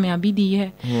इतनी कामयाबी दी है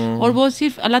और वो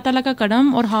सिर्फ अल्लाह ताला का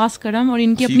करम और खास करम और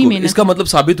इनकी अपनी मेहनत। इसका मतलब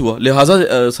साबित हुआ, लिहाजा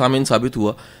सामीन साबित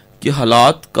हुआ कि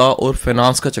हालात का और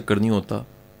फाइनेंस का चक्कर नहीं होता।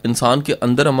 इंसान के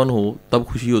अंदर अमन हो तब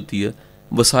खुशी होती है।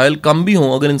 वसाइल कम भी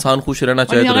हो, अगर इंसान खुश रहना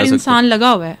चाहे तो रह सकता है। इंसान लगा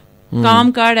हुआ है,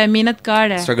 काम कर रहा है, मेहनत कर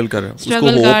रहा है, स्ट्रगल कर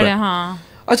रहा है। हाँ।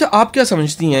 अच्छा, आप क्या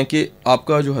समझती हैं कि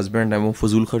आपका जो हस्बैंड है वो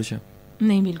फजूल खर्च है?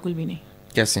 नहीं, बिल्कुल भी नहीं।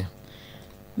 कैसे?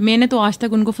 मैंने तो आज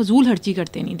तक उनको फजूल खर्ची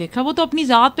करते नहीं देखा। वो तो अपनी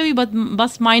जात पे भी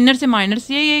बस माइनर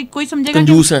से ये कोई समझेगा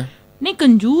कंजूस है। नहीं,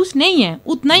 कंजूस नहीं है,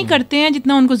 उतना ही करते हैं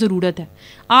जितना उनको जरूरत है।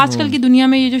 आजकल की दुनिया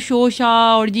में ये जो शो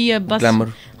शाह और जी बस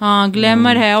ग्लैमर, हाँ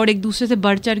ग्लैमर है और एक दूसरे से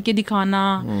बढ़ चढ़ के दिखाना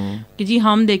कि जी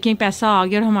हम देखें पैसा आ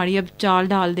गया और हमारी अब चाल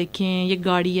ढाल देखें, ये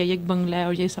गाड़ी है, ये बंगला है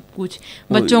और ये सब कुछ।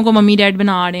 बच्चों को मम्मी डैड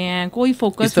बना रहे हैं, कोई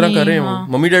फोकस नहीं कर रहे हैं। हाँ।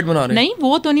 मम्मी डैड बना रहे हैं? नहीं,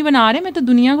 वो तो नहीं बना रहे, मैं तो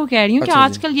दुनिया को कह रही हूँ कि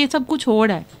आजकल ये सब कुछ हो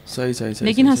रहा है। सही।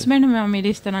 लेकिन हस्बैंड मेरे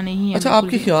इस तरह नहीं है। अच्छा,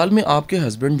 आपके ख्याल में आपके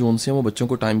हस्बैंड जोन से वो बच्चों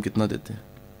को टाइम कितना देते हैं?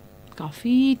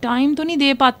 काफ़ी टाइम तो नहीं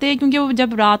दे पाते, क्योंकि वो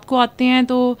जब रात को आते हैं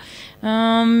तो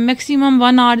मैक्सिमम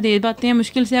 1 आवर दे पाते हैं,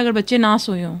 मुश्किल से अगर बच्चे ना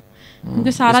सोए हों,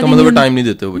 क्योंकि सारा दिन मतलब टाइम नहीं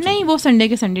देते वो बच्चों? नहीं, वो संडे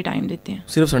के संडे टाइम देते हैं।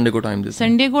 सिर्फ संडे को टाइम देते हैं?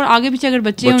 संडे को आगे पीछे अगर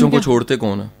बच्चों को छोड़ते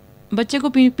कौन है? बच्चे को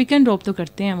पिक एंड ड्रॉप तो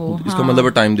करते हैं वो। इसका मतलब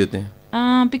टाइम देते हैं?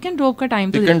 पिक एंड ड्रॉप का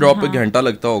टाइम तो पिक एंड ड्रॉप पे घंटा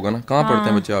लगता होगा ना। कहाँ पढ़ते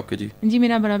हैं बच्चे आपके? जी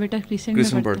मेरा बड़ा बेटा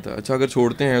क्रिस्चियन पढ़ता है। अच्छा, अगर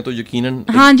छोड़ते हैं तो यकीनन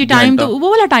हाँ जी, टाइम तो वो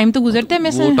वाला टाइम तो गुजरता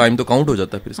है। वो टाइम तो काउंट हो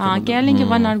जाता है फिर? हाँ, कह लें कि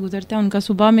 1 आवर गुजरता है उनका,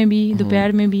 सुबह में भी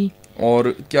दोपहर में भी।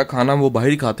 और क्या खाना वो बाहर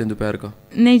ही खाते हैं दोपहर का?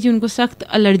 नहीं जी, उनको सख्त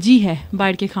एलर्जी है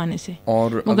बाहर के खाने से।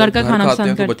 और वो घर का खाना खाते हैं पसंद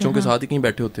तो करते बच्चों हैं। के साथ ही कहीं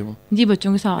बैठे होते हैं वो? जी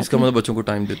बच्चों के साथ। इसका मतलब बच्चों को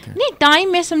टाइम देते हैं? नहीं,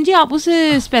 टाइम में समझिए आप उस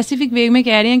स्पेसिफिक वे में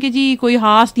कह रहे हैं कि जी कोई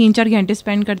खास 3-4 घंटे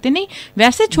स्पेंड करते नहीं,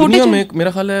 वैसे छोटे में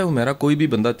मेरा ख्याल है मेरा कोई भी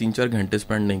बंदा 3-4 घंटे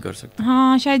स्पेंड नहीं कर सकता।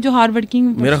 हाँ शायद जो हार्ड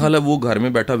वर्किंग, मेरा ख्याल है वो घर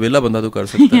में बैठा वेला बंदा तो कर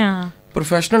सकता है।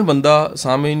 प्रोफेशनल बंदा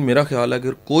सामीन, मेरा ख्याल है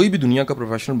अगर कोई भी दुनिया का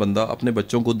प्रोफेशनल बंदा अपने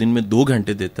बच्चों को दिन में 2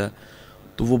 घंटे देता है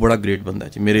तो वो बड़ा ग्रेट बंदा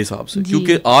है जी मेरे हिसाब से।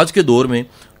 क्योंकि आज के दौर में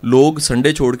लोग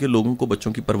संडे छोड़ के लोगों को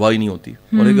बच्चों की परवाह ही नहीं होती।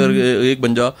 और अगर एक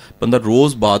बंदा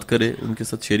रोज बात करे, उनके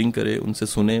साथ शेयरिंग करे, उनसे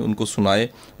सुने, उनको सुनाए,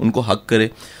 उनको हक करे।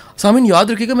 सामीन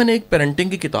याद रखिएगा, मैंने एक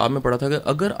पेरेंटिंग की किताब में पढ़ा था कि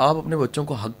अगर आप अपने बच्चों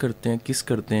को हक करते हैं, किस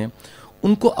करते हैं,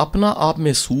 उनको अपना आप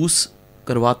महसूस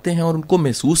करवाते हैं और उनको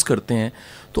महसूस करते हैं,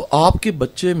 तो आपके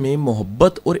बच्चे में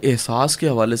मोहब्बत और एहसास के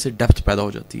हवाले से डेप्थ पैदा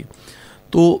हो जाती है।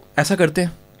 तो ऐसा करते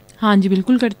हैं? हाँ जी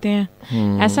बिल्कुल करते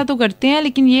हैं, ऐसा तो करते हैं।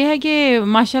 लेकिन ये है कि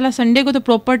माशाल्लाह संडे को तो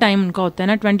प्रॉपर टाइम उनका होता है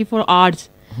ना, 24 आवर्स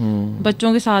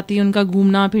बच्चों के साथ ही उनका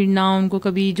घूमना फिरना, उनको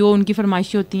कभी जो उनकी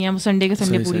फरमाइशें होती हैं वो संडे के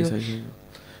संडे पूरी हो।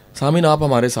 सामीन आप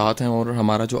हमारे साथ हैं और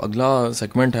हमारा जो अगला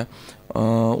सेगमेंट है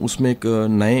उसमें एक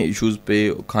नए इश्यूज़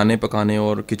पे, खाने पकाने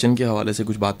और किचन के हवाले से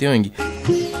कुछ बातें होंगी।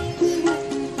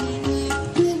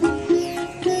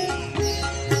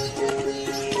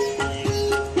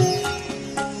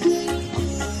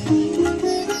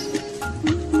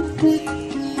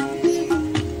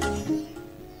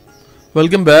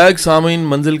 वेलकम बैक सामीन,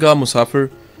 मंजिल का मुसाफिर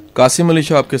कासिम अली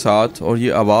शाह आपके साथ, और ये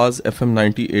आवाज़ FM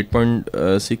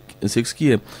 98.6 की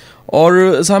है।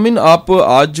 और सामीन आप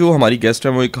आज जो हमारी गेस्ट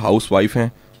हैं वो एक हाउस वाइफ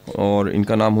हैं और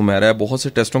इनका नाम हुमैरा है। बहुत से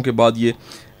टेस्टों के बाद ये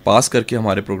पास करके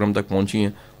हमारे प्रोग्राम तक पहुंची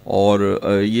हैं और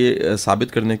ये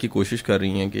साबित करने की कोशिश कर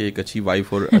रही हैं कि एक अच्छी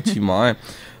वाइफ और अच्छी माँ है।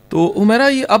 तो हुमैरा,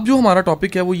 ये अब जो हमारा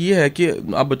टॉपिक है वो ये है कि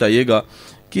आप बताइएगा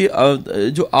कि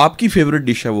जो आपकी फेवरेट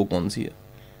डिश है वो कौन सी है?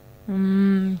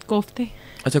 कोफ्ते।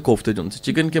 अच्छा, कोफ्ते जोन से,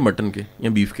 चिकन के, मटन के या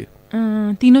बीफ के?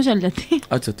 तीनों चल जाते हैं।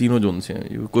 अच्छा, तीनों जोन से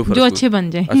हैं, कोई फर्क जो अच्छे बन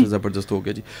जाए। अच्छा, जबरदस्त हो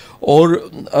गया जी।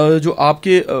 और जो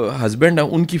आपके हस्बैंड हैं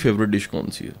उनकी फेवरेट डिश कौन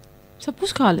सी है? सब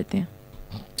कुछ खा लेते हैं।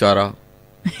 चारा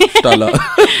टाला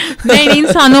नहीं,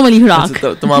 इंसानों वाली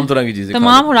खुराक, तमाम तरह की चीजें,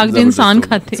 तमाम खुराक जो इंसान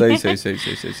खाते हैं। सही सही सही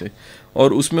सही सही।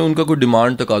 और उसमें उनका कोई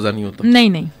डिमांड तकाजा नहीं होता? नहीं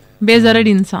नहीं, बेजरद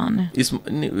इंसान है। इस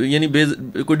यानी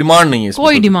कोई डिमांड नहीं है,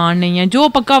 कोई डिमांड नहीं है, जो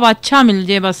पक्का अच्छा मिल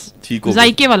जाए बस, ठीक हो,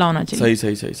 जायके वाला होना चाहिए। सही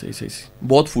सही सही सही सही।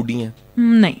 बहुत फूडी हैं?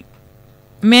 नहीं,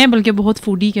 मैं बल्कि बहुत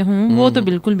फूडी के हूँ, वो तो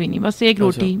बिल्कुल भी नहीं, बस एक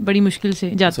रोटी बड़ी मुश्किल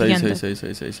से जाती है अंदर। सही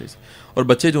सही सही सही। और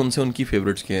बच्चे जो उनसे उनकी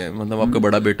फेवरेट्स क्या है? मतलब आपका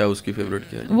बड़ा बेटा है, उसकी फेवरेट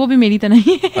क्या है? वो भी मेरी तरह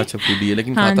ही है। अच्छा, फूडी है,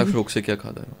 लेकिन खाता शौक से क्या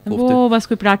खाता है? वो बस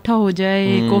कोई पराठा हो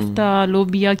जाए, कोफ्ता,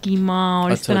 लोबिया, कीमा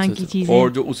और इस तरह की चीजें।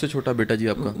 और जो उससे छोटा बेटा जी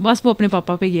आपका? बस वो अपने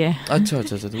पापा पे गया है। अच्छा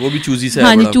अच्छा अच्छा, वो भी चूजी से?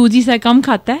 हाँ जी, चूजी से कम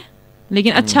खाता है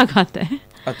लेकिन अच्छा खाता है।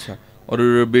 अच्छा,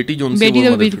 और बेटी जो उनसे, बेटी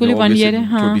तो बिल्कुल ही 1 ईयर है,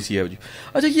 हाँ। छोटी सी है जी।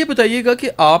 अच्छा, ये बताइएगा कि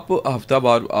आप हफ्ता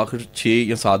बार आखिर 6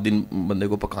 या 7 दिन बंदे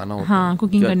को पकाना होता है? हाँ,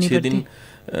 कुकिंग करनी पड़ती है।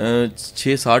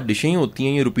 6-7 डिशें ही होती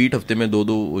हैं, ये रिपीट हफ्ते में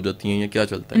 2-2 हो जाती हैं या क्या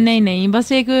चलता है? नहीं नहीं,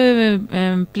 बस एक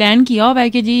प्लान किया हुआ है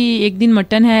कि जी एक दिन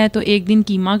मटन है तो एक दिन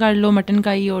कीमा कर लो मटन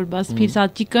का ही, और बस फिर साथ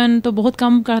चिकन तो बहुत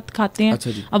कम खाते हैं।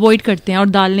 अच्छा जी। अवॉइड करते हैं, और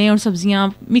दालें और सब्जियां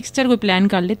मिक्सचर कोई प्लान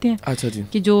कर लेते हैं। अच्छा जी।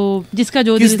 कि जो जिसका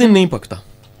जो किस दिन नहीं पकता?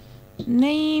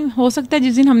 नहीं, हो सकता है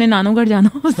जिस दिन हमने नानो घर जाना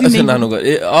उस दिन। अच्छा, नानो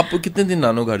घर। आप कितने दिन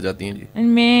नानो घर जाती हैं जी?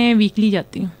 मैं वीकली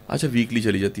जाती हूँ। अच्छा, वीकली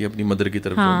चली जाती है अपनी मदर की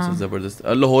तरफ। हाँ। जबरदस्त।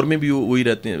 लाहौर में भी वही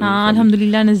रहते हैं? हाँ,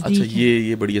 अल्हम्दुलिल्लाह नजदीक। अच्छा,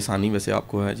 ये बड़ी आसानी वैसे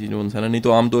आपको है जी जो उनसे ना, नहीं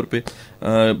तो आमतौर पे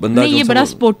बंदा नहीं, ये बड़ा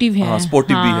स्पोर्टिव है। हाँ,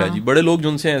 स्पोर्टिव भी है जी। बड़े लोग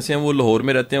जिनसे ऐसे हैं वो लाहौर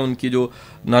में रहते हैं, उनकी जो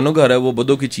नानो घर है वो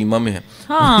बदो की चीमा में है।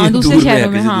 हाँ, दूसरे शहर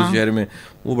में, दूसरे शहर में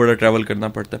वो बड़ा ट्रैवल करना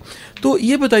पड़ता है। तो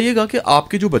ये बताइएगा कि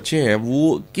आपके जो बच्चे हैं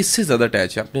वो किससे ज्यादा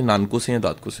अटैच है, अपने नानको से या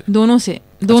दादको से? दोनों से,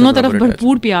 दोनों तरफ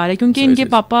भरपूर प्यार है, क्योंकि इनके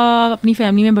पापा अपनी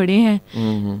फैमिली में बड़े हैं।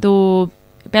 तो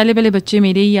पहले बच्चे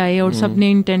मेरे ही आए और सबने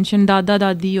इंटेंशन, दादा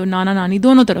दादी और नाना नानी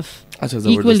दोनों तरफ। अच्छा,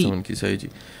 जबरदस्त उनकी। सही जी।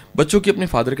 बच्चों की अपने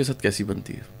फादर के साथ कैसी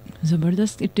बनती है?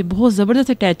 जबरदस्त, बहुत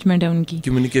जबरदस्त अटैचमेंट है उनकी।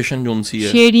 कम्युनिकेशन जो उनसी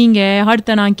है, शेयरिंग है हर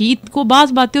तरह की। को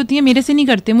बात बातें होती है मेरे से नहीं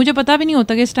करते, मुझे पता भी नहीं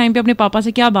होता कि इस टाइम पे अपने पापा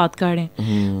से क्या बात कर रहे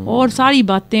हैं। और सारी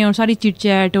बातें और सारी चिट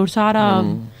चैट और सारा,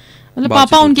 मतलब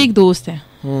पापा उनके एक दोस्त हैं।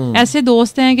 ऐसे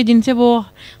दोस्त हैं कि जिनसे वो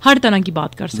हर तरह की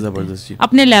बात कर सकते हैं,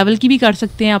 अपने लेवल की भी कर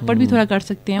सकते हैं, अपर भी थोड़ा कर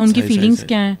सकते हैं, उनकी फीलिंग्स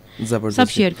क्या हैं सब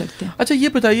शेयर करते हैं। अच्छा, ये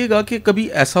बताइएगा कि कभी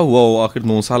ऐसा हुआ हो, आखिर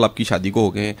 9 साल आपकी शादी को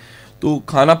हो गए, तो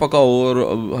खाना पका हो और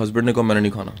हस्बैंड ने कहा मैंने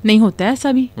नहीं खाना, नहीं होता है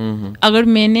ऐसा भी। अगर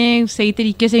मैंने सही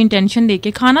तरीके से इंटेंशन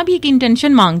देके, खाना भी एक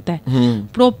इंटेंशन मांगता है,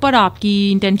 प्रॉपर आपकी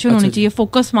इंटेंशन होनी चाहिए,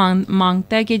 फोकस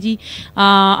मांगता है कि जी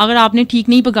अगर आपने ठीक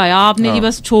नहीं पकाया, आपने जी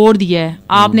बस छोड़ दिया है,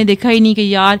 आपने देखा ही नहीं कि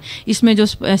यार इसमें जो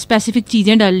स्पेसिफिक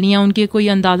चीज़ें डालनी हैं उनके कोई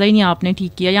अंदाज़ा ही नहीं आपने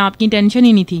ठीक किया, या आपकी इंटेंशन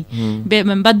ही नहीं थी,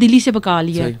 बददिली से पका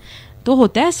लिया, तो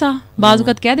होता है ऐसा। बाज़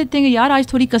वक़्त कह देते हैं कि यार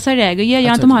आज थोड़ी कसर रह गई है,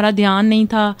 या तुम्हारा ध्यान नहीं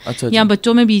था, या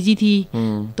बच्चों में बिजी थी,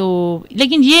 तो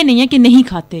लेकिन ये नहीं है कि नहीं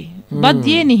खाते, बस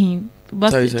ये नहीं,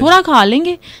 बस थोड़ा खा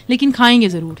लेंगे लेकिन खाएंगे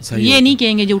जरूर, ये नहीं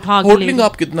कहेंगे जो उठा के। होटलिंग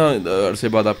आप कितना अरसे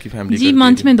बाद आपकी फैमिली जी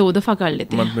मंथ में 2 दफा कर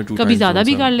लेते हैं, कभी ज्यादा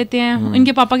भी कर लेते हैं,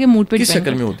 इनके पापा के मूड पे। किस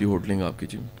शक्ल में होती है होटलिंग आपकी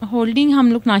जी? होल्डिंग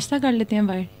हम लोग नाश्ता कर लेते हैं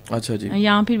बाहर, अच्छा जी,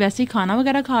 या फिर वैसे ही खाना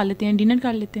वगैरह खा लेते हैं, डिनर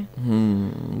कर लेते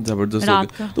हैं। जबरदस्त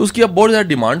रात का। तो उसकी आप बहुत ज्यादा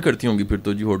डिमांड करती होंगी फिर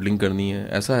तो जी, होटलिंग करनी है,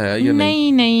 ऐसा है या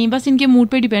नहीं? नहीं, बस इनके मूड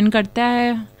पे डिपेंड करता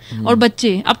है। और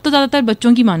बच्चे, अब तो ज्यादातर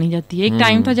बच्चों की मानी जाती है। एक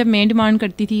टाइम था जब मैं डिमांड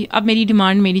करती थी, अब मेरी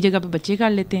डिमांड मेरी जगह पे बच्चे कर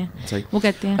लेते हैं, वो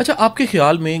कहते हैं। अच्छा, आपके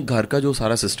ख्याल में घर का जो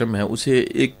सारा सिस्टम है उसे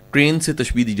एक ट्रेन से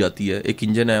तशबीह दी जाती है, एक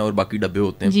इंजन है और बाकी डब्बे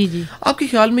होते हैं। जी जी। आपके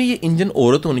ख्याल में ये इंजन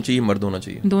औरत होनी चाहिए, मर्द होना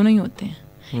चाहिए? दोनों ही होते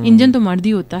हैं। इंजन तो मर्द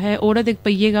ही होता है, औरत एक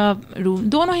पहिए का रूम,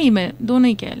 दोनों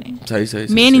ही कह लें। सही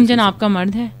सही। मेन इंजन आपका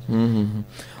मर्द है।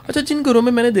 अच्छा, जिन घरों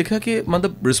में मैंने देखा कि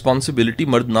मतलब रिस्पॉन्सिबिलिटी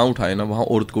मर्द ना उठाए ना, वहाँ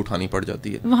औरत को उठानी पड़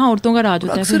जाती है, वहाँ औरतों का राज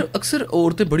होता है। अक्सर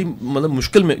औरतें बड़ी मतलब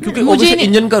मुश्किल में, क्योंकि ऑब्वियसली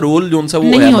इंजन का रोल जो सा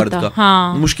वो है मर्द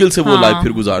का, मुश्किल से वो लाइफ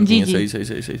फिर गुजारती हैं। सही सही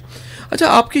सही सही। अच्छा,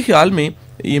 आपके ख्याल में,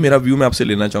 ये मेरा व्यू मैं आपसे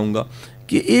लेना चाहूँगा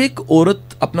कि एक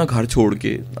औरत अपना घर छोड़ के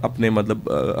अपने मतलब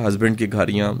हस्बैंड के घर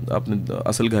या अपने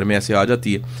असल घर में ऐसे आ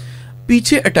जाती है,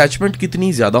 पीछे अटैचमेंट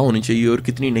कितनी ज़्यादा होनी चाहिए और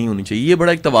कितनी नहीं होनी चाहिए? ये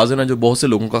बड़ा एक तवाज़ुन है जो बहुत से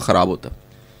लोगों का ख़राब होता है।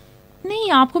 नहीं,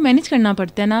 आपको मैनेज करना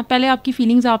पड़ता है ना। पहले आपकी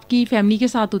फीलिंग्स आपकी फैमिली के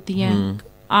साथ होती हैं,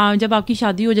 जब आपकी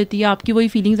शादी हो जाती है आपकी वही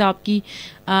फीलिंग्स आपकी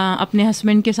अपने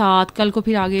हस्बैंड के साथ, कल को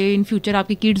फिर आगे इन फ्यूचर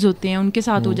आपके किड्स होते हैं उनके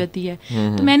साथ हो जाती है,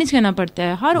 तो मैनेज करना पड़ता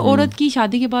है। हर औरत की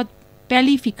शादी के बाद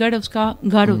पहली फिक्र उसका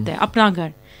घर होता है, अपना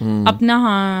घर, अपना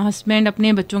हस्बैंड,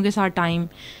 अपने बच्चों के साथ टाइम,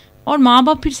 और माँ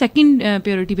बाप फिर सेकंड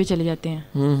प्रायोरिटी पे चले जाते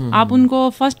हैं, आप उनको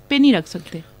फर्स्ट पे नहीं रख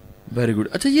सकते। Very good.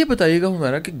 अच्छा, ये बताइएगा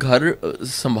हुमैरा कि घर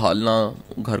संभालना,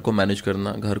 घर को मैनेज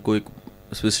करना, घर को एक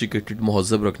सोफिस्टिकेटेड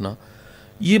मुहज़्ज़ब रखना,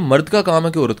 ये मर्द का काम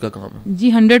है कि औरत का काम है?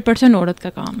 जी 100% औरत का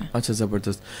काम है। अच्छा,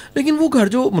 ज़बरदस्त। लेकिन वो घर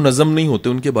जो मुनज़्ज़म नहीं होते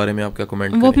उनके बारे में आप क्या कमेंट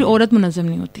करेंगे? वो फिर औरत मुनज़्ज़म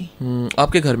नहीं होती।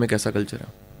 आपके घर में कैसा कल्चर है?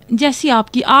 जैसी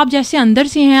आपकी, आप जैसे अंदर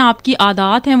से हैं, आपकी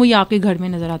आदत हैं, वही आपके घर में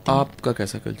नजर आती है। आपका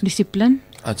कैसा कल्चर? डिसिप्लिन।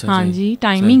 अच्छा, हाँ जी,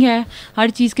 टाइमिंग है, हर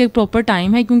चीज़ का एक प्रॉपर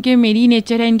टाइम है, क्योंकि मेरी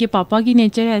नेचर है, इनके पापा की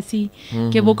नेचर है ऐसी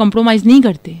कि वो कंप्रोमाइज़ नहीं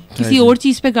करते, किसी और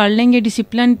चीज़ पे कर लेंगे,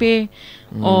 डिसिप्लिन पे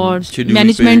और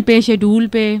मैनेजमेंट पे, शेड्यूल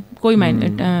पे कोई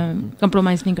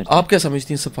कंप्रोमाइज़ नहीं करते। आप क्या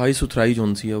समझती हैं सफाई सुथराई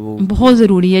जो सी है वो बहुत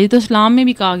ज़रूरी है? ये तो इस्लाम में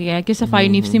भी कहा गया है कि सफाई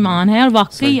निफ्स ईमान है, और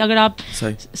वाकई अगर आप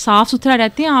साफ सुथरा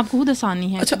रहते हैं आपको खुद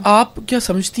आसानी है। अच्छा, आप क्या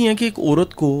समझती हैं कि एक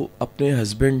औरत को अपने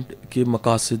हस्बैंड के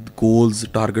मकासद, गोल्स,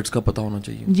 टारगेट्स का पता होना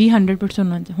चाहिए? जी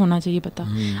 100% होना चाहिए पता।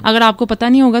 अगर आपको पता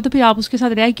नहीं होगा तो फिर आप उसके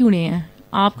साथ रह क्यों रहे हैं?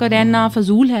 आपका रहना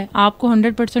फजूल है। आपको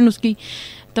 100% उसकी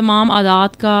तमाम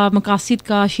आदात का, मकासद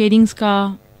का, शेयरिंग्स का,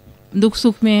 दुख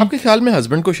सुख में। आपके ख्याल में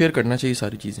हस्बैंड को शेयर करना चाहिए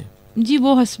सारी चीज़ें? जी,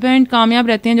 वो हस्बैंड कामयाब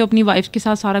रहते हैं जो अपनी वाइफ के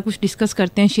साथ सारा कुछ डिस्कस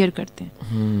करते हैं, शेयर करते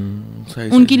हैं।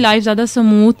 उनकी लाइफ ज़्यादा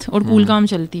स्मूथ और कूल काम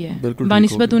चलती है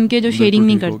बानिस्बत उनके जो शेयरिंग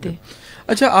नहीं करते।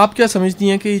 अच्छा, आप क्या समझती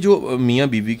हैं कि जो मियाँ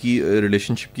बीवी की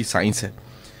रिलेशनशिप की साइंस है,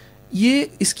 ये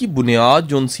इसकी बुनियाद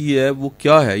जो सी है वो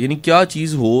क्या है? यानी क्या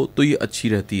चीज़ हो तो ये अच्छी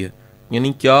रहती है?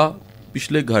 यानी क्या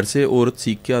पिछले घर से औरत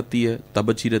सीख के आती है तब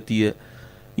अच्छी रहती है,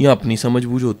 या अपनी समझ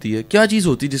बूझ होती है? क्या चीज़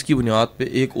होती है जिसकी बुनियाद पे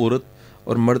एक औरत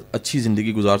और मर्द अच्छी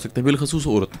ज़िंदगी गुजार सकते हैं, बिलखसूस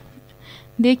औरत?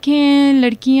 देखें,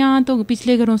 लड़कियां तो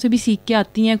पिछले घरों से भी सीख के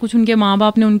आती हैं, कुछ उनके माँ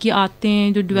बाप ने उनकी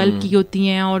आदतें जो डेवलप की होती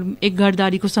हैं, और एक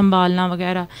घरदारी को संभालना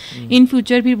वगैरह। इन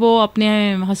फ्यूचर फिर वो अपने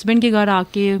हस्बैंड के घर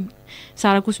आके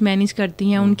सारा कुछ मैनेज करती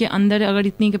हैं। उनके अंदर अगर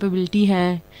इतनी कैपेबिलिटी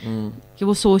है कि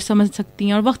वो सोच समझ सकती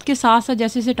हैं, और वक्त के साथ साथ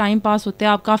जैसे जैसे टाइम पास होता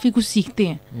है आप काफ़ी कुछ सीखते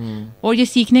हैं, और ये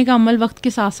सीखने का अमल वक्त के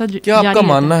साथ साथ क्या आपका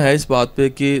मानना है इस बात पे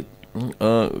कि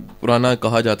पुराना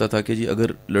कहा जाता था कि जी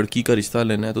अगर लड़की का रिश्ता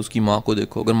लेना है तो उसकी माँ को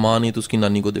देखो, अगर माँ नहीं तो उसकी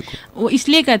नानी को देखो? वो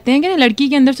इसलिए कहते हैं कि लड़की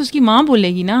के अंदर से उसकी माँ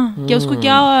बोलेगी ना कि उसको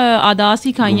क्या आदात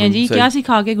सिखाई है जी, क्या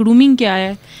सिखा के, ग्रूमिंग क्या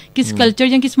है, किस कल्चर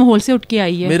या किस माहौल से उठ के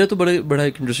आई है। मेरा तो बड़ा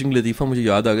एक इंटरेस्टिंग लतीफ़ा मुझे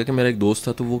याद आ गया कि मेरा एक दोस्त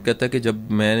था, तो वो कहता है कि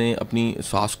जब मैंने अपनी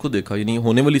सास को देखा, यानी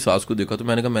होने वाली सास को देखा, तो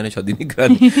मैंने कहा मैंने शादी नहीं करा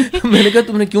दी। मैंने कहा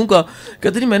तुमने क्यों कहा?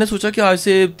 कहते नहीं, मैंने सोचा कि आज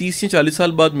से 30 या 40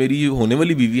 साल बाद मेरी होने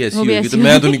वाली बीवी ऐसी होगी तो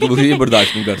मैं तो नहीं, ये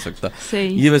बर्दाश्त नहीं कर सकता।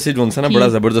 ये वैसे जोन सा ना बड़ा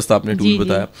ज़बरदस्त आपने टूल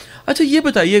बताया। अच्छा, ये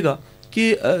बताइएगा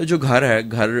कि जो घर है,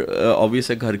 घर ऑब्वियस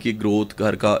है, घर की ग्रोथ,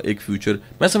 घर का एक फ्यूचर,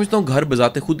 मैं समझता हूँ घर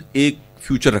बजाते खुद एक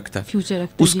फ्यूचर रखता है,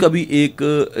 उसका भी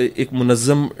एक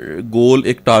मुनज़्ज़म गोल,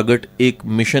 एक टारगेट, एक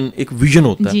मिशन, एक विजन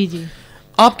होता है। जी।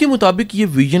 आपके मुताबिक ये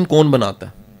विजन कौन बनाता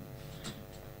है?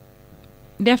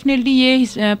 डेफिनेटली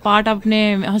ये पार्ट अपने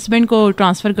हस्बैंड को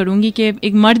ट्रांसफर करूंगी कि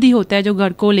एक मर्द ही होता है जो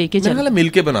घर को लेके चलता है,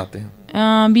 मिलके बनाते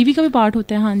हैं। बीवी का भी पार्ट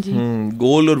होता है। हाँ जी।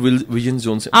 गोल और विजन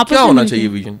जोन से क्या होना चाहिए?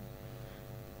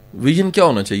 विजन क्या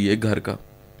होना चाहिए एक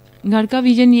घर का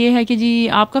विजन ये है कि जी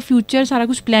आपका फ्यूचर सारा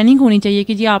कुछ प्लानिंग होनी चाहिए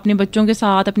कि जी आपने बच्चों के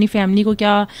साथ अपनी फैमिली को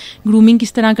क्या ग्रूमिंग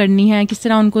किस तरह करनी है, किस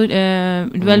तरह उनको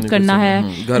डेवलप करना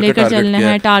है, लेकर चलना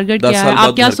है, टारगेट क्या है,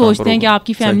 आप क्या सोचते हैं कि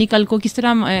आपकी फैमिली कल को किस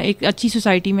तरह एक अच्छी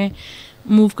सोसाइटी में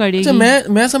मूव करेगी। अच्छा,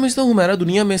 मैं समझता हूँ हमारा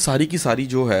दुनिया में सारी की सारी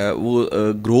जो है वो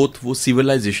ग्रोथ, वो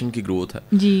सिविलाइजेशन की ग्रोथ है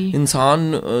जी।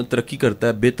 इंसान तरक्की करता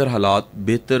है बेहतर हालात,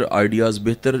 बेहतर आइडियाज,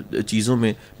 बेहतर चीज़ों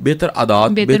में, बेहतर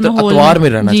आदात, बेहतर अतवार में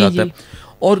रहना चाहता है।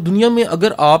 और दुनिया में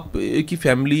अगर आप की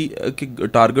फैमिली के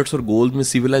टारगेट्स और गोल्स में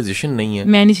सिविलाइजेशन नहीं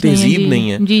है, तहजीब नहीं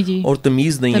है, जी। और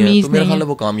तमीज़ नहीं है, तो मेरा ख्याल है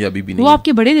वो कामयाबी भी नहीं है। वो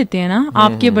आपके बड़े देते हैं ना,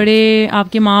 आपके बड़े,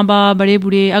 आपके माँ बाप, बड़े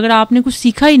बूढ़े, अगर आपने कुछ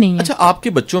सीखा ही नहीं है। अच्छा, आपके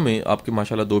बच्चों में, आपके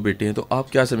माशाल्लाह 2 बेटे हैं, तो आप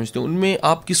क्या समझते हैं उनमें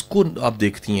आप किसको आप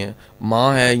देखती हैं,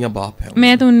 माँ है या बाप है?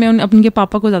 मैं तो उनमें अपने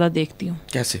पापा को ज़्यादा देखती हूँ।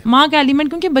 कैसे? माँ का एलिमेंट,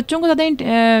 क्योंकि बच्चों को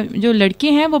ज़्यादा, जो लड़के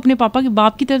हैं वो अपने पापा के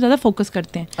बाप की तरफ ज़्यादा फोकस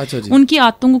करते हैं। अच्छा जी। उनकी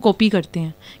आदतों को कॉपी करते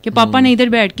हैं कि पापा ने इधर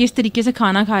बैठ के इस तरीके से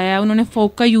खाना खाया है, उन्होंने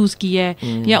फोक का यूज़ किया है,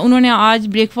 या उन्होंने आज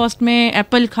ब्रेकफास्ट में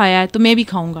एप्पल खाया है तो मैं भी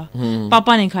खाऊंगा,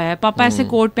 पापा ने खाया है, पापा ऐसे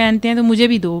कोट पहनते हैं तो मुझे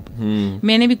भी दो,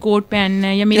 मैंने भी कोट पहनना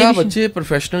है। या मेरे बच्चे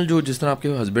प्रोफेशनल, जो जिस तरह आपके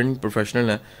हस्बैंड प्रोफेशनल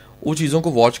है, वो चीज़ों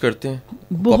को वॉच करते हैं,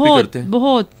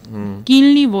 बहुत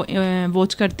कीनली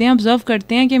वॉच करते हैं, ऑब्जर्व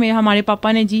करते हैं कि हमारे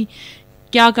पापा ने जी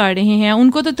क्या कर रहे हैं।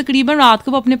 उनको तो तकरीबन रात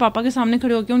को वो अपने पापा के सामने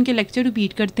खड़े होकर उनके लेक्चर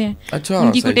रिपीट करते हैं। अच्छा,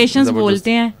 उनकी कोटेशंस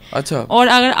बोलते हैं। अच्छा। और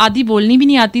अगर आधी बोलनी भी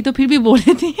नहीं आती तो फिर भी बोल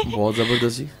लेते हैं। बहुत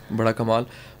ज़बरदस्त जी, बड़ा कमाल।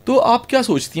 तो आप क्या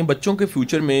सोचती हैं बच्चों के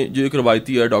फ्यूचर में, जो एक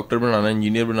रवायती है डॉक्टर बनाना,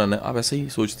 इंजीनियर बनाना है, आप ऐसा ही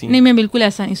सोचती हैं? नहीं, मैं बिल्कुल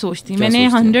ऐसा नहीं सोचती। मैंने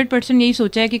 100% यही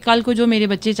सोचा है कि कल को जो मेरे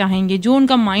बच्चे चाहेंगे, जो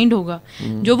उनका माइंड होगा,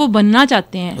 जो वो बनना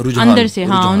चाहते हैं अंदर से,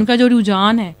 हाँ, उनका जो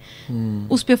रुझान है,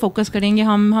 उस पर फोकस करेंगे।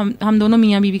 हम दोनों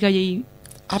मियाँ बीवी का यही।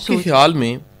 आपके ख्याल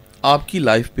में आपकी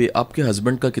लाइफ पे आपके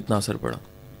हस्बैंड का कितना असर पड़ा?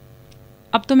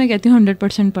 अब तो मैं कहती हूँ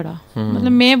 100% पड़ा।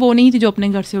 मतलब मैं वो नहीं थी जो अपने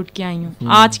घर से उठ के आई हूँ।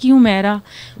 आज की हुमैरा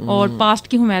और पास्ट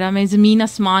की हुमैरा में ज़मीन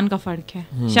आसमान का फ़र्क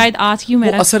है। शायद आज की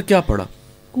हुमैरा, असर क्या पड़ा?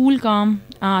 कूल काम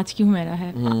आज की हुमैरा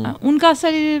है। उनका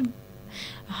असर,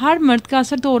 हर मर्द का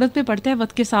असर तो औरत पे पड़ता है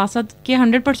वक्त के साथ साथ, कि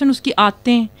 100% उसकी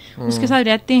आदतें, उसके साथ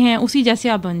रहते हैं, उसी जैसे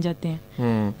आप बन जाते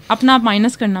हैं। अपना आप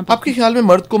माइनस करना पड़ता है। आपके ख्याल में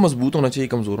मर्द को मजबूत होना चाहिए,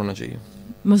 कमज़ोर होना चाहिए?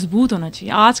 मजबूत होना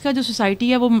चाहिए। आज का जो सोसाइटी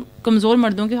है वो कमज़ोर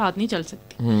मर्दों के हाथ नहीं चल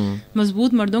सकती।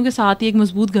 मजबूत मर्दों के साथ ही एक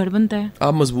मजबूत घर बनता है।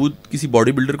 आप मजबूत किसी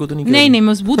बॉडी बिल्डर को तो नहीं? नहीं,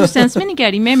 मजबूत उस सेंस में नहीं कह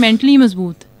रही मैं, मेंटली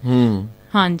मजबूत।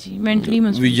 हाँ जी, मेंटली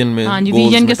मजबूत, विजन में, हाँ जी,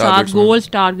 विजन के साथ गोल्स,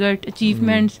 टारगेट,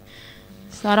 अचीवमेंट्स,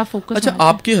 सारा फोकस। अच्छा,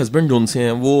 आपके हस्बैंड जोन से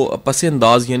हैं, वो पसे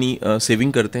अंदाज यानी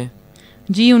सेविंग करते हैं?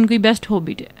 जी, उनकी बेस्ट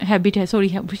हैबिट है, सॉरी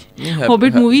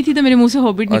हॉबिट मूवी थी तो मेरे मुंह से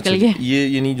हॉबिट निकल गया। ये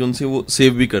यानी जो उनसे वो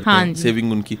सेव भी करते हैं,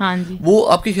 सेविंग उनकी। हाँ जी। वो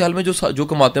आपके ख्याल में जो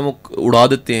कमाते हैं वो उड़ा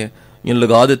देते हैं या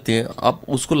लगा देते हैं, आप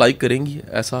उसको लाइक करेंगी?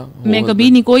 ऐसा मैं कभी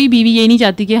नहीं, कोई बीवी ये नहीं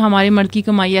चाहती कि हमारे मर्द की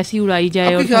कमाई ऐसी उड़ाई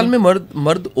जाए। आपके ख्याल में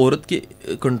मर्द औरत के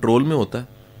कंट्रोल में होता है?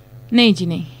 नहीं जी,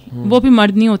 नहीं, वो भी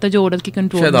मर्द नहीं होता जो औरत के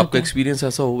कंट्रोल में। शायद आपका एक्सपीरियंस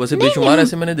ऐसा हो, वैसे बेशुमार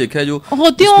ऐसे मैंने देखा है जो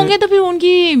होते होंगे, तो फिर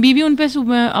उनकी बीवी उन पे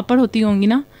अपर होती होंगी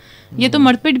ना। ये तो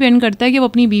मर्द पे डिपेंड करता है कि वो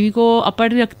अपनी बीवी को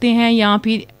अपर रखते हैं या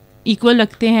फिर इक्वल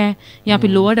रखते हैं या फिर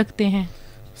लोअर रखते हैं।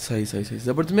 सही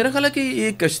जबरदस्त। मेरा ख्याल है कि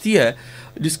ये कश्ती है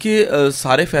जिसके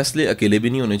सारे फैसले अकेले भी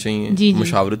नहीं होने चाहिए,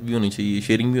 मुशावरत भी होनी चाहिए,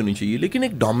 शेयरिंग भी होनी चाहिए, लेकिन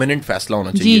एक डोमिनेंट फैसला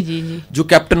होना चाहिए जी। जो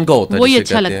कैप्टन का होता है, वही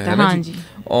अच्छा लगता है। हाँ जी।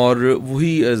 और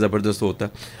वही ज़बरदस्त होता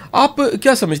है। आप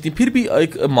क्या समझती हैं, फिर भी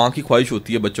एक माँ की ख्वाहिश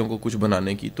होती है बच्चों को कुछ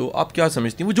बनाने की, तो आप क्या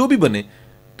समझती हैं वो जो भी बने,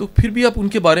 तो फिर भी आप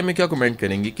उनके बारे में क्या कमेंट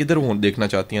करेंगे? किधर वो देखना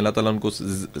चाहती हैं? अल्लाह ताला उनको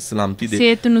सलामती दे,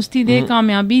 सेहत तंदुरुस्ती दे,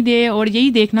 कामयाबी दे, और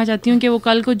यही देखना चाहती हूँ कि वो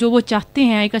कल को जो वो चाहते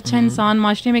हैं, एक अच्छा इंसान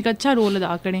माशरे में एक अच्छा रोल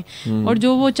अदा करें, और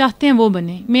जो वो चाहते हैं वो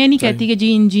बने। मैं नहीं कहती कि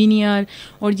जी इंजीनियर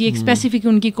और जी एक स्पेसिफिक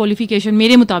उनकी क्वालिफिकेशन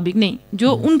मेरे मुताबिक नहीं,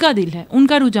 जो उनका दिल है,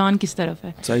 उनका रुझान किस तरफ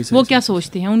है, वो क्या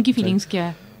सोचते हैं, उनकी फीलिंग्स क्या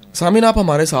है। सामिन, आप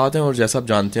हमारे साथ हैं और जैसा आप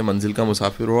जानते हैं मंजिल का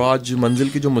मुसाफिर, और आज मंजिल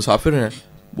के जो मुसाफिर हैं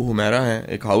वो हुमैरा हैं,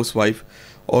 एक हाउस वाइफ,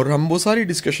 और हम वो सारी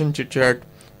डिस्कशन चिट चैट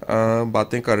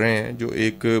बातें कर रहे हैं जो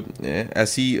एक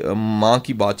ऐसी माँ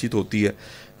की बातचीत होती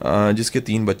है जिसके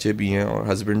 3 बच्चे भी हैं और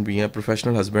हस्बैंड भी हैं,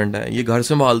 प्रोफेशनल हस्बैंड हैं, ये घर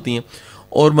संभालती हैं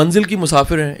और मंजिल की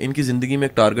मुसाफिर हैं, इनकी ज़िंदगी में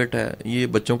एक टारगेट है, ये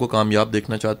बच्चों को कामयाब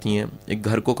देखना चाहती हैं, एक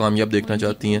घर को कामयाब देखना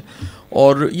चाहती हैं,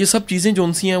 और ये सब चीज़ें जो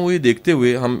उनसी हैं वो ये देखते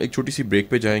हुए हम एक छोटी सी ब्रेक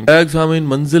पे जाएंगे। सामीन,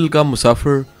 मंजिल का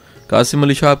मुसाफिर कासिम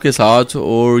अली शाह आपके साथ,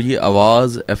 और ये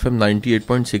आवाज़ FM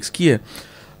 98.6 की है।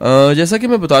 जैसा कि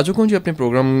मैं बता चुका हूँ जी अपने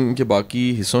प्रोग्राम के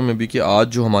बाकी हिस्सों में भी कि आज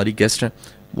जो हमारी गेस्ट हैं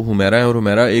वो हुमैरा है, और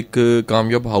हुमैरा एक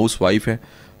कामयाब हाउस वाइफ है।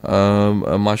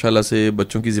 माशाल्लाह से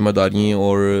बच्चों की ज़िम्मेदारियाँ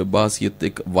और बासियत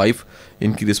एक वाइफ,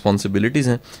 इनकी रिस्पॉन्सिबिलिटीज़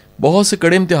हैं। बहुत से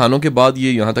कड़े इम्तिहानों के बाद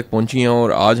ये यहाँ तक पहुँची हैं,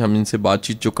 और आज हम इनसे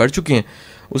बातचीत जो कर चुके हैं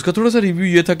उसका थोड़ा सा रिव्यू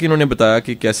ये था कि इन्होंने बताया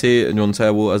कि कैसे जौन सा है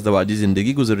वो अज़दवाजी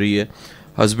ज़िंदगी गुजर रही है,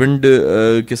 हस्बैंड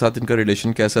के साथ इनका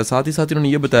रिलेशन कैसा है, साथ ही साथ इन्होंने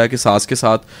ये बताया कि सास के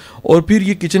साथ, और फिर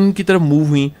ये किचन की तरफ मूव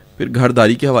हुई, फिर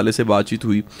घरदारी के हवाले से बातचीत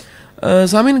हुई।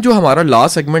 सामीन, जो हमारा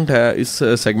लास्ट सेगमेंट है, इस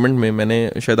सेगमेंट में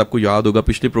मैंने शायद आपको याद होगा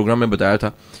पिछले प्रोग्राम में बताया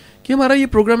था कि हमारा ये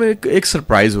प्रोग्राम एक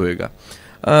सरप्राइज़ होएगा।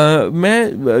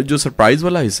 मैं जो सरप्राइज़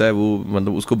वाला हिस्सा है वो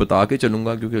मतलब उसको बता के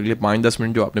चलूँगा, क्योंकि अगले 5-10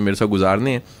 मिनट जो आपने मेरे साथ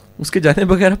गुजारने हैं उसके जाने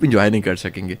बगैर आप इंजॉय नहीं कर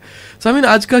सकेंगे। सामीन,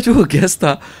 आज का जो गेस्ट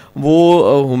था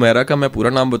वो हुमैरा का मैं पूरा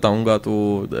नाम बताऊँगा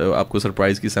तो आपको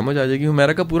सरप्राइज़ की समझ आ जाएगी।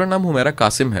 हुमैरा का पूरा नाम हुमैरा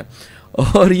कासिम है,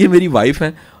 और ये मेरी वाइफ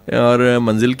है और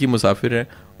मंजिल की मुसाफिर है।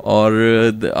 और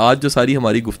आज जो सारी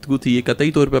हमारी गुफ्तगू थी ये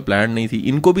कतई तौर पे प्लान नहीं थी,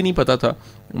 इनको भी नहीं पता था।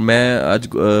 मैं आज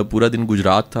पूरा दिन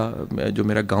गुजरात था, जो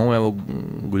मेरा गांव है वो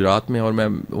गुजरात में, और मैं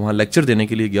वहाँ लेक्चर देने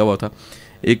के लिए गया हुआ था।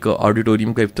 एक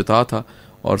ऑडिटोरियम का इफ्तिताह था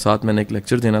और साथ मैंने एक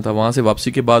लेक्चर देना था। वहाँ से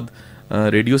वापसी के बाद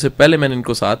रेडियो से पहले मैंने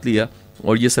इनको साथ लिया,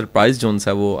 और ये सरप्राइज़ जोन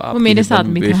सा वो आप मेरे साथ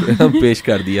भी पेश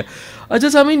कर दिया। अच्छा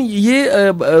सामीन,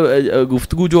 ये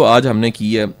गुफ्तगू जो आज हमने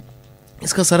की है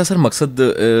इसका सरासर मकसद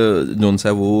जोन सा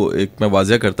है वो एक मैं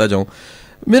वाज़ह करता जाऊँ।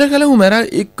 मेरा ख्याल है हुमैरा,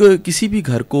 एक किसी भी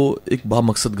घर को एक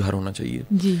बामकसद घर होना चाहिए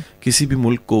जी। किसी भी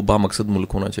मुल्क को बामकसद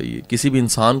मुल्क होना चाहिए, किसी भी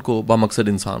इंसान को बामकसद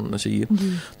इंसान होना चाहिए।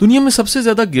 दुनिया में सबसे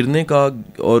ज़्यादा गिरने का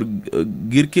और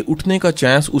गिर के उठने का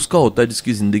चांस उसका होता है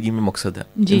जिसकी ज़िंदगी में मकसद है।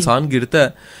 इंसान गिरता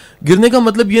है, गिरने का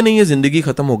मतलब ये नहीं है ज़िंदगी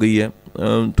ख़त्म हो गई है,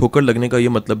 ठोकर लगने का ये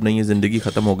मतलब नहीं है ज़िंदगी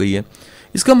ख़त्म हो गई है।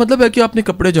 इसका मतलब है कि आपने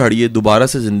कपड़े झाड़िए, दोबारा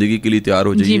से ज़िंदगी के लिए तैयार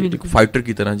हो जाइए, एक फाइटर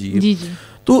की तरह जिए।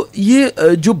 तो ये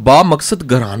जो बामकसद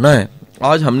घराना है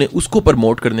आज हमने उसको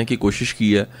प्रमोट करने की कोशिश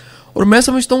की है, और मैं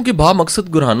समझता हूँ कि बामकसद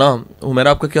घराना,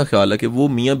 हुमैरा आपका क्या ख्याल है कि वो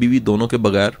मियाँ बीवी दोनों के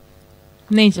बगैर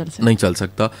नहीं चल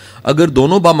सकता। अगर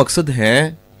दोनों बामकसद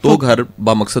हैं तो घर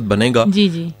बामकसद बनेगा,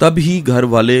 तब ही घर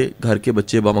वाले, घर के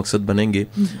बच्चे बामकसद बनेंगे।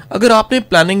 अगर आपने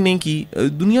प्लानिंग नहीं की,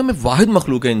 दुनिया में वाहिद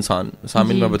मखलूक है इंसान,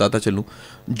 सामिन मैं बताता चलूं,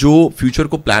 जो फ्यूचर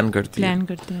को प्लान करते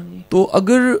हैं। तो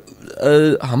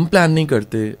अगर हम प्लान नहीं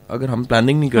करते, अगर हम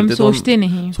प्लानिंग नहीं करते, तो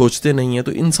सोचते नहीं है,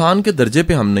 तो इंसान के दर्जे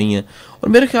पे हम नहीं है। और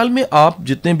मेरे ख्याल में आप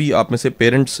जितने भी आप में से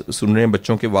पेरेंट्स सुन रहे हैं,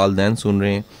 बच्चों के वालिदैन सुन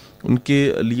रहे हैं,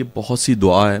 उनके लिए बहुत सी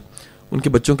दुआ है, उनके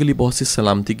बच्चों के लिए बहुत सी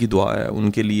सलामती की दुआ है,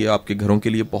 उनके लिए, आपके घरों के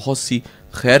लिए बहुत सी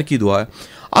खैर की दुआ है।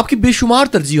 आपकी बेशुमार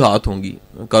तरजीहात होंगी,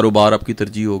 कारोबार आपकी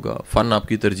तरजीह होगा, फ़न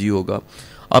आपकी तरजीह होगा,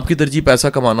 आपकी तरजीह पैसा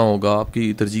कमाना होगा,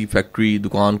 आपकी तरजीह फैक्ट्री,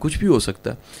 दुकान, कुछ भी हो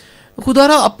सकता है।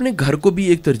 खुदारा अपने घर को भी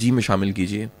एक तरजीह में शामिल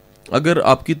कीजिए। अगर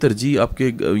आपकी तरजीह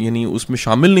आपके यानी उसमें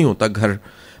शामिल नहीं होता घर,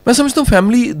 मैं समझता हूँ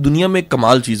फैमिली दुनिया में एक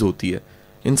कमाल चीज़ होती है।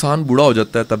 इंसान बूढ़ा हो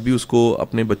जाता है तब भी उसको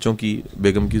अपने बच्चों की,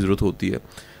 बेगम की ज़रूरत होती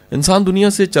है। इंसान दुनिया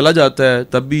से चला जाता है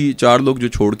तब भी 4 लोग जो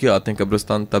छोड़ के आते हैं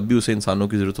कब्रिस्तान, तब भी उसे इंसानों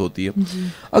की ज़रूरत होती है।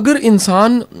 अगर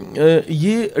इंसान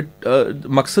ये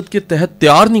मकसद के तहत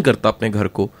तैयार नहीं करता अपने घर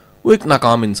को, वो एक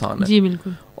नाकाम इंसान है। जी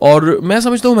बिल्कुल। और मैं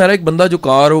समझता हूँ मेरा एक बंदा जो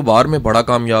कारोबार में बड़ा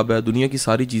कामयाब है, दुनिया की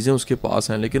सारी चीजें उसके पास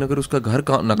हैं, लेकिन अगर उसका घर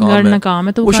नाकाम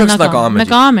है तो वो शख्स नाकाम है।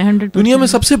 100%। दुनिया में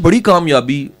सबसे बड़ी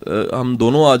कामयाबी, हम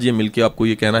दोनों आज ये मिलके आपको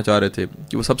ये कहना चाह रहे थे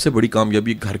कि वो सबसे बड़ी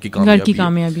कामयाबी घर की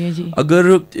कामयाबी है जी।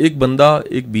 अगर एक बंदा,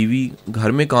 एक बीवी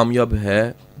घर में कामयाब है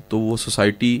तो वो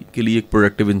सोसाइटी के लिए एक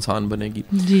प्रोडक्टिव इंसान बनेगी।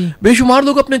 बेशुमार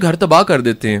लोग अपने घर तबाह कर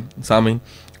देते हैं सामीन,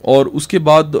 और उसके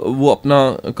बाद वो अपना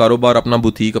कारोबार, अपना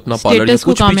बुटीक, अपना पार्लर,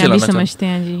 कुछ भी चलाना समझते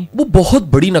हैं जी। वो बहुत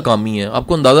बड़ी नाकामी है,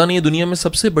 आपको अंदाजा नहीं है। दुनिया में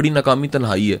सबसे बड़ी नाकामी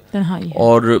तन्हाई है।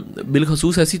 और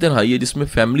बिलखसूस ऐसी तन्हाई है जिसमें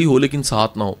फैमिली हो लेकिन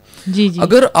साथ ना हो।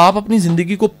 अगर आप अपनी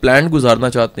जिंदगी को प्लान गुजारना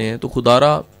चाहते हैं तो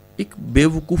खुदारा एक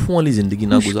बेवकूफ़ों वाली जिंदगी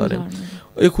ना गुजारें।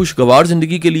 एक खुशगवार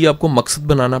जिंदगी के लिए आपको मकसद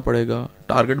बनाना पड़ेगा,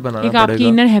 टारगेट बनाना पड़ेगा।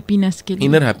 इनर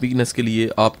हैप्पीनेस के लिए,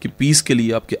 आपकी पीस के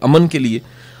लिए, आपके अमन के लिए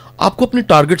आपको अपने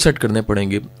टारगेट सेट करने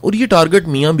पड़ेंगे। और ये टारगेट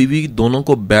मियाँ बीवी दोनों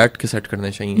को बैठ के सेट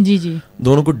करने चाहिए।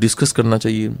 दोनों को डिस्कस करना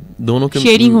चाहिए, दोनों के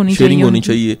शेयरिंग होनी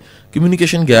चाहिए,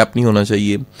 कम्युनिकेशन गैप नहीं होना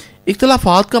चाहिए।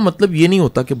 इख्तलाफात का मतलब ये नहीं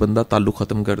होता कि बंदा ताल्लुक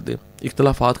ख़त्म कर दे,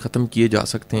 इख्तलाफात ख़त्म किए जा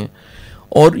सकते हैं।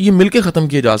 और ये मिलके ख़त्म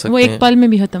किए जा सकते वो हैं, एक पल में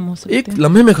भी ख़त्म हो सकते हैं, एक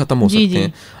लम्हे में ख़त्म हो जी, सकते जी।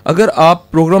 हैं। अगर आप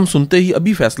प्रोग्राम सुनते ही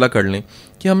अभी फैसला कर लें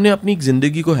कि हमने अपनी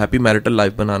ज़िंदगी को हैप्पी मैरिटल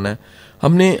लाइफ बनाना है,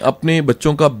 हमने अपने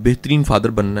बच्चों का बेहतरीन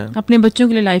फादर बनना है, अपने बच्चों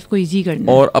के लिए लाइफ को इजी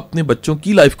करना है, और अपने बच्चों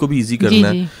की लाइफ को भी इजी जी, करना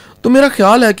है, जी। तो मेरा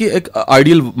ख्याल है कि एक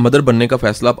आइडियल मदर बनने का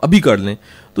फैसला आप अभी कर लें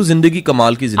तो जिंदगी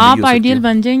कमाल की जिंदगी आप हो सकती आइडियल है।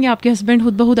 बन जाएंगे, आपके हस्बैंड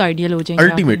खुद बहुत आइडियल हो जाएंगे,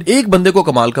 अल्टीमेट एक बंदे को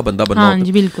कमाल का बंदा बनना हाँ होता जी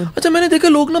है। बिल्कुल। अच्छा, मैंने देखा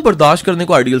लोग ना बर्दाश्त करने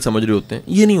को आइडियल समझ रहे होते हैं,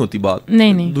 ये नहीं होती बात।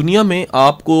 नहीं नहीं, दुनिया में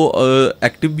आपको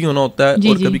एक्टिव भी होना होता है जी,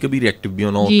 और जी। कभी कभी रिएक्टिव भी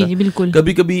होना जी होता जी है। बिल्कुल,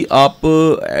 कभी कभी आप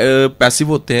पैसिव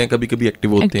होते हैं, कभी कभी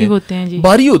एक्टिव होते एक्टिव हैं, होते हैं जी,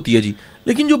 बारी होती है जी।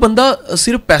 लेकिन जो बंदा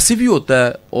सिर्फ पैसिव ही होता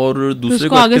है और तो दूसरे उसको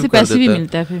को आगे एक्टिव से कर पैसे भी देता है,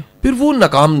 मिलता है फिर वो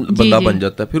नाकाम बंदा जी। बन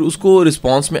जाता है। फिर उसको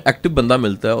रिस्पांस में एक्टिव बंदा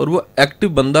मिलता है और वो एक्टिव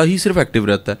बंदा ही सिर्फ एक्टिव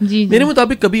रहता है। जी, मेरे जी।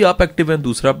 मुताबिक कभी आप एक्टिव हैं,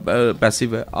 दूसरा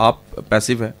पैसिव है, आप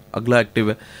पैसिव है, अगला एक्टिव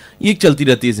है, ये एक चलती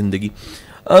रहती है जिंदगी।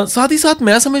 साथ ही साथ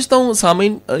मैं समझता हूँ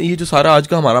सामीन, ये जो सारा आज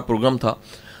का हमारा प्रोग्राम था,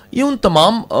 ये उन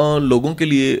तमाम लोगों के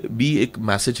लिए भी एक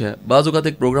मैसेज है। बाज़ औक़ात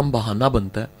एक प्रोग्राम बहाना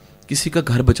बनता है किसी का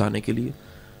घर बचाने के लिए,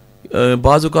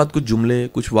 बाज़ औक़ात कुछ जुमले,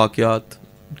 कुछ वाक़यात,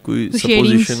 कोई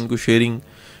सपोजिशन, कुछ शेयरिंग,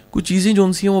 कुछ चीज़ें जो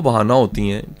उनसी हैं वो बहाना होती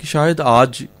हैं कि शायद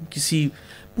आज किसी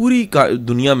पूरी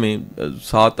दुनिया में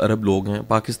 7 अरब लोग हैं,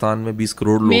 पाकिस्तान में 20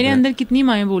 करोड़ लोग मेरे हैं। अंदर कितनी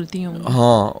माएँ बोलती होंगी,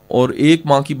 हाँ, और एक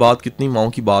माँ की बात कितनी माँओं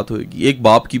की बात होएगी, एक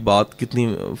बाप की बात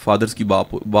कितनी फादर्स की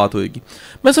बात होएगी।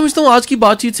 मैं समझता हूँ आज की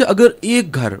बातचीत से अगर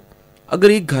एक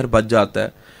घर बच जाता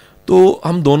है तो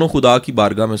हम दोनों खुदा की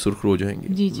बारगाह में सुर्ख हो जाएंगे।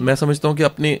 जी, जी। मैं समझता हूँ कि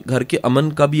अपने घर के अमन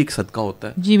का भी एक सदका होता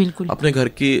है, जी बिल्कुल, अपने घर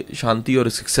के शांति और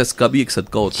सक्सेस का भी एक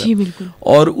सदका होता जी है, बिल्कुल,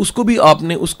 और उसको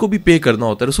भी पे करना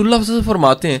होता है। रसूलुल्लाह सल्लल्लाहु अलैहि वसल्लम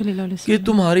फरमाते हैं सल्लल्लाहु अलैहि कि वसल्लम।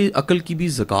 तुम्हारी अकल की भी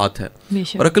ज़कात है,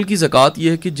 बेशक, और अकल की ज़कात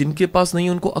ये है कि जिनके पास नहीं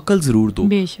है उनको अकल ज़रूर दो,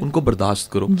 बेशक। उनको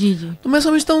बर्दाश्त करो। जी जी, तो मैं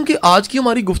समझता हूँ कि आज की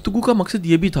हमारी गुफ्तगू का मकसद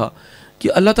ये भी था कि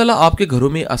अल्लाह ताला आपके घरों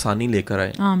में आसानी लेकर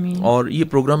आए, आमीन। और ये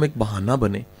प्रोग्राम एक बहाना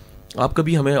बने। आप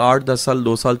कभी हमें 8-10 साल,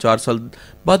 2 साल, 4 साल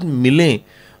बाद मिलें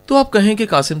तो आप कहें कि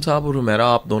कासिम साहब और हुमैरा,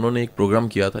 आप दोनों ने एक प्रोग्राम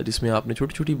किया था जिसमें आपने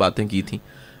छोटी छोटी बातें की थी,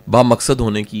 बामकसद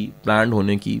होने की, प्लान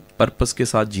होने की, पर्पस के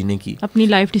साथ जीने की, अपनी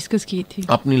लाइफ डिस्कस की थी,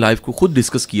 अपनी लाइफ को खुद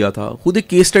डिस्कस किया था, खुद एक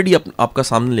केस स्टडी आपका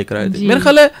सामने लेकर आए थे। जी। मेरा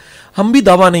ख्याल है हम भी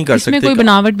दावा नहीं कर इसमें सकते, कोई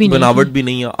बनावट भी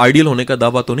नहीं है, आइडियल होने का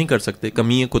दावा तो नहीं कर सकते,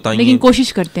 कमी है, कोताही लेकिन है,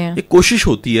 कोशिश करते हैं, एक कोशिश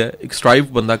होती है, एक स्ट्राइव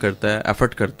बंदा करता है,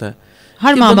 एफर्ट करता है।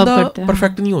 हर माँ बाप करते हैं,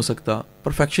 परफेक्ट नहीं हो सकता,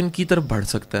 परफेक्शन की तरफ बढ़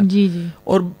सकता है। जी जी,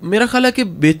 और मेरा ख्याल है कि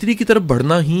बेहतरी की तरफ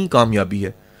बढ़ना ही कामयाबी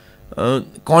है।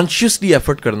 कॉन्शियसली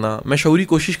एफर्ट करना, मैं शऊरी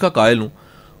कोशिश का कायल हूँ,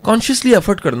 कॉन्शियसली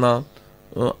एफर्ट करना,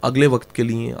 अगले वक्त के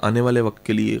लिए, आने वाले वक्त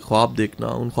के लिए ख्वाब देखना,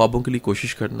 उन ख्वाबों के लिए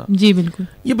कोशिश करना, जी बिल्कुल,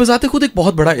 ये बजाते खुद एक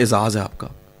बहुत बड़ा एजाज़ है आपका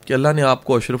कि अल्लाह ने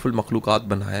आपको अशरफुल मखलूक़ात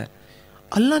बनाया है।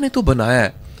 अल्लाह ने तो बनाया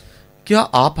है, क्या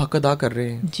आप हक अदा कर रहे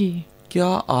हैं? जी, क्या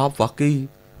आप वाकई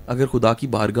अगर खुदा की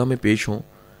बारगाह में पेश हों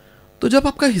तो जब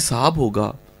आपका हिसाब होगा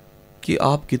कि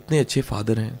आप कितने अच्छे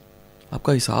फादर हैं,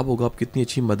 आपका हिसाब होगा आप कितनी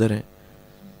अच्छी मदर हैं,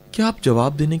 क्या आप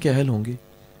जवाब देने के अहल होंगे?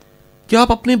 क्या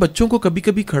आप अपने बच्चों को कभी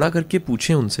कभी खड़ा करके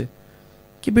पूछें उनसे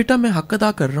कि बेटा मैं हक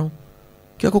अदा कर रहा हूँ,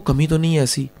 क्या कोई कमी तो नहीं है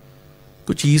ऐसी,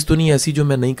 कोई चीज़ तो नहीं ऐसी जो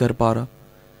मैं नहीं कर पा रहा,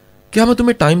 क्या मैं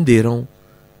तुम्हें टाइम दे रहा हूँ?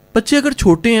 बच्चे अगर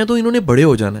छोटे हैं तो इन्होंने बड़े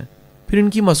हो जाना है, फिर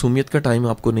इनकी मासूमियत का टाइम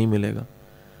आपको नहीं मिलेगा।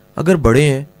 अगर बड़े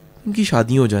हैं इनकी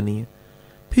शादी हो जानी है,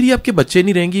 फिर ये आपके बच्चे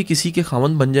नहीं रहेंगे, किसी के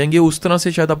खामन बन जाएंगे, उस तरह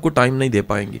से शायद आपको टाइम नहीं दे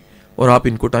पाएंगे और आप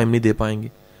इनको टाइम नहीं दे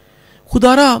पाएंगे।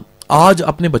 खुदारा आज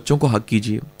अपने बच्चों को हक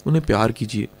कीजिए, उन्हें प्यार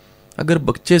कीजिए। अगर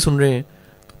बच्चे सुन रहे हैं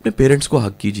तो अपने पेरेंट्स को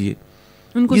हक कीजिए।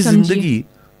 उनको ये समझिए,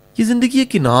 जिंदगी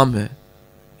एक इनाम है,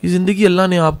 ये जिंदगी अल्लाह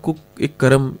ने आपको एक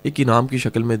करम, एक इनाम की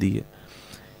शक्ल में दी है।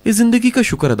 इस जिंदगी का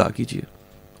शुक्र अदा कीजिए,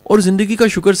 और जिंदगी का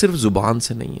शुक्र सिर्फ जुबान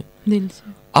से नहीं है, दिल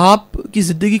से। आपकी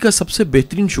जिंदगी का सबसे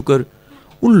बेहतरीन शुक्र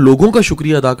उन लोगों का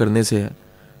शुक्रिया अदा करने से है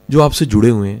जो आपसे जुड़े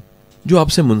हुए हैं, जो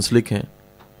आपसे मुंसलिक हैं,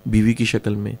 बीवी की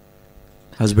शक्ल में,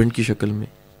 हस्बैंड की शक्ल में,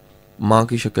 माँ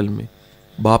की शक्ल में,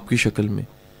 बाप की शक्ल में,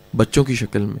 बच्चों की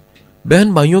शक्ल में,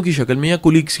 बहन भाइयों की शक्ल में या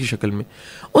कुलीग्स की शक्ल में।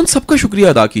 उन सबका शुक्रिया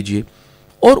अदा कीजिए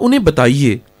और उन्हें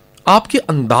बताइए, आपके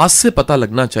अंदाज से पता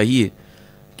लगना चाहिए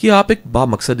कि आप एक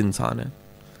बामकसद इंसान हैं।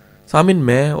 सामिन,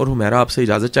 मैं और हुमैरा आपसे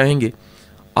इजाज़त चाहेंगे।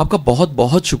 आपका बहुत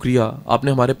बहुत शुक्रिया,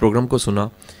 आपने हमारे प्रोग्राम को सुना।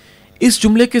 इस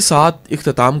जुमले के साथ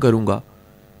इख्तिताम करूँगा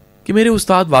कि मेरे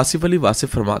उस्ताद वासिफ़ अली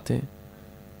वासिफ़ फरमाते हैं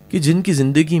कि जिनकी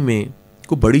ज़िंदगी में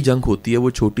कोई बड़ी जंग होती है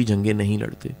वो छोटी जंगें नहीं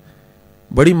लड़ते।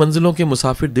 बड़ी मंजिलों के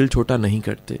मुसाफिर दिल छोटा नहीं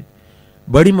करते,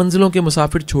 बड़ी मंजिलों के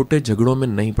मुसाफिर छोटे झगड़ों में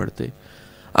नहीं पड़ते।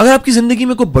 अगर आपकी ज़िंदगी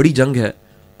में कोई बड़ी जंग है,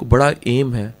 कोई बड़ा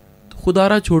एम है, तो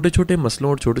खुदारा छोटे छोटे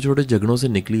मसलों और छोटे छोटे झगड़ों से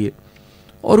निकलिए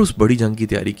और उस बड़ी जंग की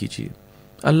तैयारी कीजिए।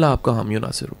 अल्लाह आपका हामी और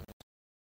नासिर हो।